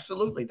 Yeah,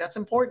 absolutely. That's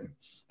important.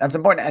 That's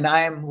important. And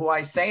I am who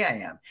I say I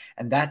am.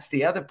 And that's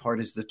the other part,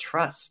 is the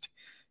trust.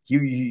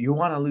 You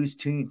want to lose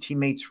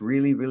teammates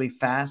really, really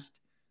fast,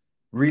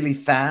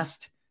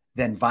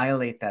 then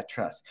violate that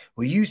trust.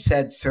 Well, you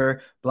said,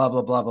 sir, blah,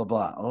 blah, blah, blah,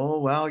 blah. Oh,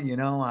 well,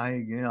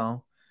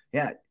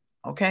 yeah.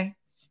 Okay.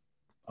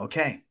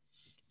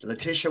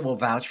 Letitia will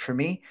vouch for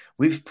me.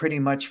 We've pretty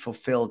much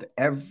fulfilled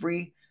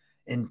every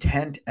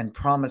intent and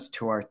promise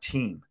to our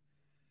team,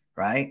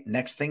 right?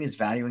 Next thing is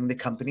valuing the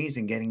companies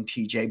and getting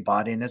TJ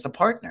bought in as a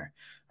partner,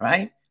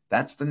 right?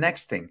 That's the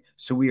next thing.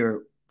 So we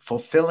are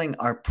fulfilling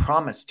our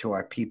promise to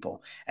our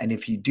people. And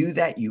if you do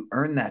that, you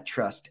earn that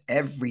trust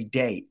every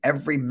day,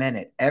 every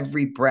minute,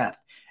 every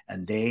breath,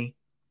 and they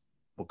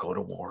will go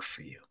to war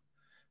for you.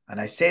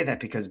 And I say that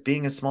because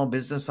being a small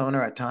business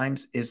owner at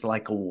times is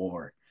like a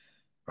war.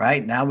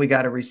 Right now, we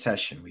got a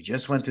recession. We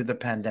just went through the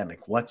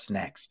pandemic. What's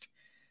next?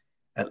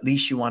 At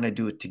least you want to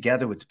do it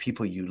together with the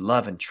people you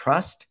love and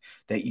trust,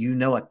 that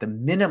at the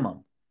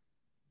minimum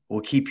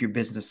will keep your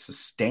business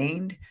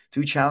sustained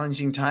through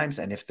challenging times.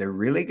 And if they're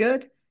really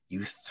good,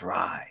 you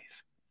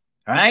thrive.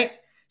 All right.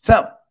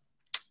 So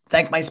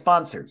thank my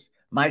sponsors,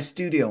 My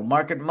Studio,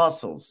 Market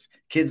Muscles,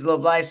 Kids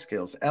Love Life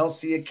Skills,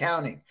 LC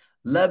Accounting.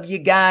 Love you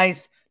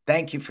guys.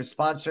 Thank you for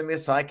sponsoring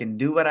this so I can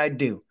do what I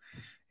do.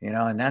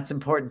 and that's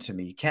important to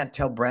me. You can't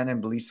tell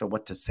Brandon Beliso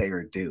what to say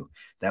or do.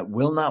 That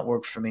will not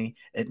work for me.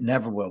 It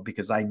never will,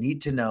 because I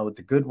need to know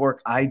the good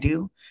work I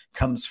do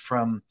comes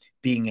from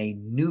being a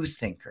new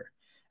thinker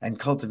and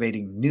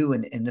cultivating new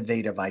and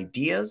innovative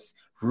ideas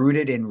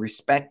rooted in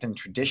respect and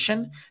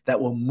tradition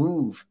that will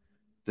move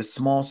the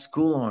small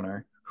school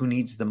owner who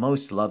needs the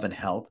most love and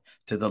help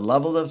to the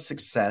level of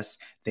success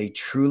they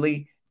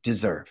truly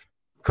deserve.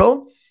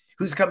 Cool?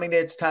 Who's coming to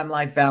It's Time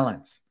Life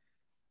Balance?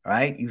 All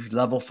right, you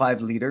level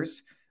 5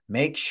 leaders,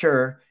 make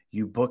sure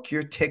you book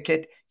your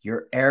ticket,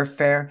 your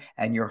airfare,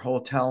 and your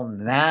hotel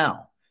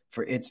now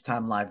for It's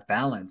Time Life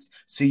Balance,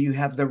 so you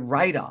have the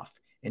write-off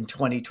in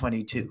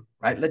 2022.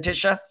 Right,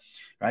 Letitia?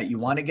 Right, you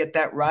want to get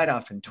that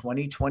write-off in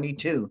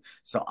 2022.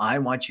 So I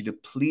want you to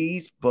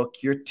please book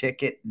your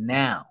ticket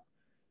now.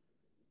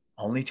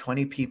 Only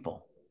 20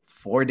 people,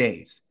 4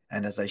 days.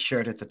 And as I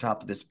shared at the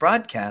top of this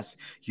broadcast,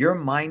 your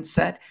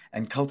mindset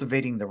and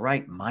cultivating the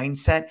right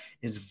mindset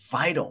is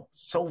vital,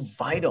 so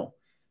vital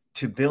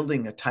to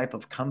building a type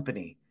of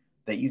company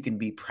that you can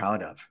be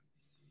proud of.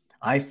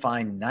 I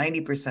find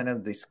 90%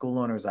 of the school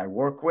owners I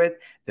work with,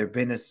 their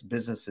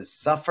businesses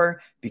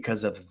suffer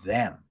because of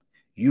them.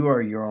 You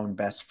are your own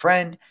best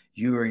friend.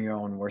 You are your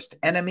own worst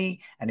enemy.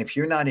 And if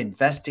you're not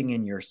investing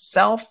in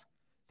yourself,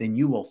 then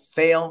you will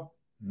fail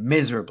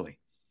miserably.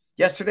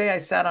 Yesterday, I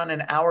sat on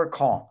an hour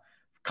call.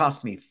 It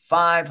cost me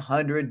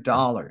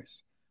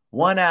 $500.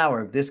 1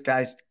 hour of this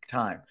guy's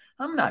time.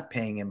 I'm not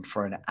paying him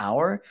for an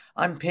hour.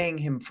 I'm paying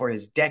him for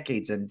his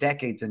decades and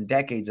decades and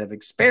decades of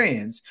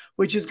experience,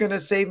 which is going to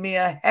save me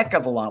a heck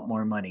of a lot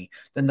more money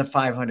than the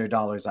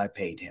 $500 I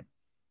paid him,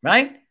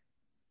 right?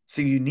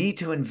 So you need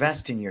to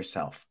invest in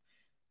yourself.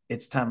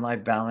 It's Time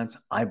Life Balance,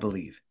 I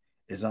believe,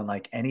 is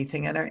unlike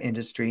anything in our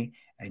industry,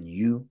 and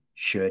you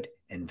should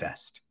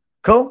invest.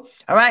 Cool?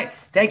 All right.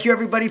 Thank you,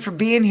 everybody, for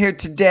being here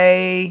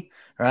today.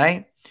 All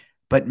right.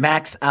 But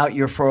max out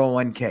your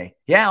 401k.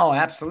 Yeah, oh,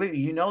 absolutely.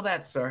 You know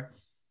that, sir.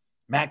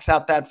 Max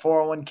out that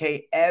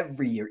 401k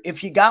every year.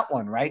 If you got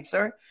one, right,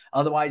 sir?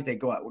 Otherwise, they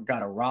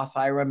got a Roth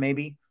IRA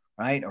maybe,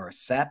 right? Or a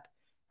SEP,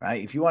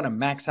 right? If you want to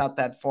max out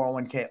that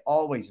 401k,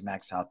 always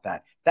max out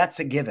that.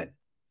 That's a given.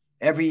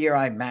 Every year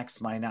I max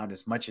mine out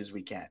as much as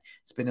we can.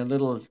 It's been a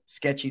little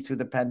sketchy through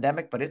the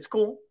pandemic, but it's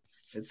cool.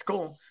 It's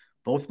cool.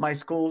 Both my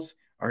schools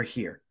are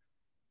here.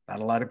 Not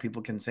a lot of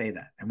people can say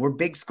that. And we're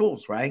big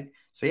schools, right?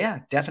 So yeah,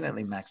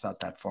 definitely max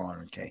out that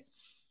 400K.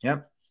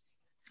 Yep.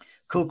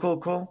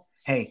 Cool.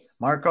 Hey,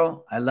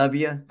 Marco, I love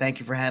you. Thank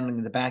you for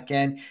handling the back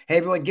end. Hey,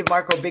 everyone, give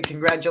Marco a big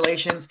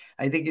congratulations.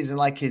 I think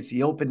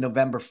he opened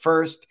November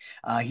 1st.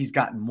 He's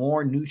gotten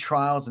more new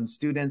trials and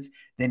students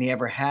than he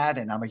ever had.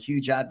 And I'm a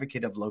huge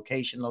advocate of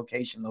location. We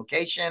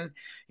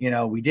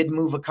did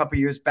move a couple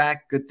years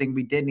back. Good thing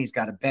we did. And he's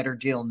got a better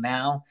deal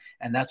now.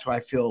 And that's why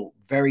I feel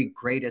very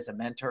great as a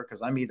mentor,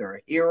 because I'm either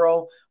a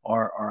hero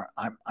or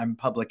I'm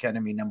public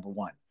enemy number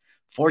one.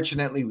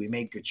 Fortunately, we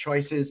made good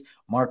choices.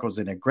 Marco's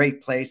in a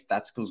great place.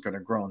 That school's going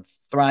to grow and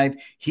thrive.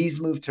 He's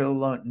moved to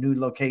a new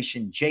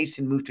location.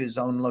 Jason moved to his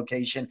own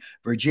location.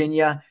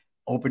 Virginia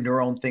opened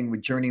her own thing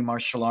with Journey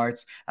Martial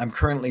Arts. I'm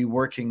currently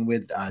working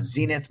with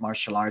Zenith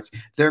Martial Arts.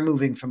 They're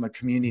moving from a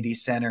community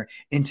center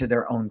into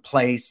their own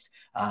place.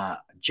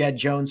 Jed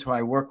Jones, who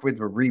I work with,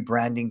 we're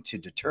rebranding to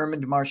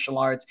Determined Martial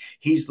Arts.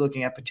 He's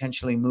looking at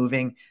potentially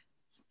moving.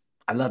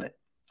 I love it.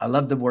 I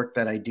love the work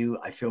that I do.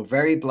 I feel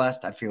very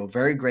blessed. I feel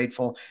very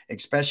grateful,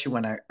 especially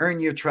when I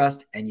earn your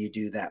trust and you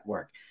do that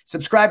work.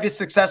 Subscribe to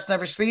Success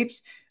Never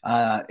Sleeps.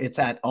 It's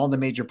at all the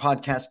major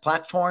podcast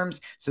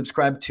platforms.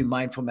 Subscribe to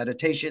Mindful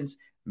Meditations,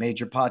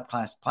 major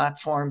podcast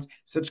platforms.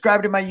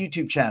 Subscribe to my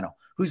YouTube channel.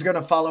 Who's going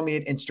to follow me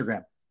at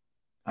Instagram?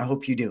 I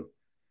hope you do.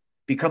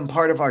 Become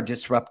part of our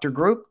Disruptor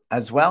group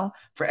as well.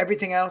 For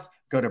everything else,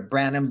 go to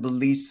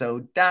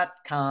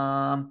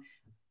brandonbeliso.com.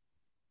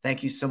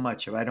 Thank you so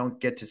much. If I don't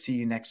get to see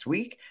you next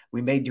week,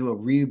 we may do a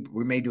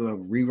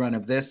rerun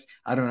of this.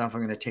 I don't know if I'm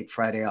going to take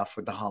Friday off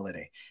with the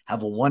holiday.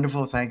 Have a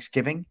wonderful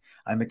Thanksgiving.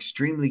 I'm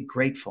extremely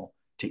grateful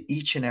to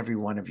each and every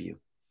one of you.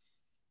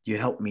 You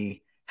help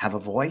me have a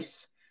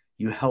voice.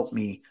 You help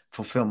me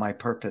fulfill my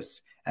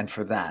purpose. And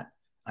for that,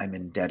 I'm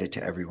indebted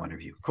to every one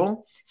of you.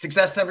 Cool?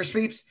 Success never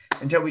sleeps.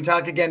 Until we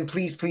talk again,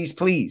 please.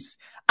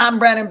 I'm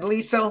Brandon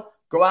Beliso.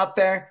 Go out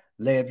there,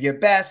 live your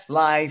best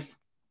life.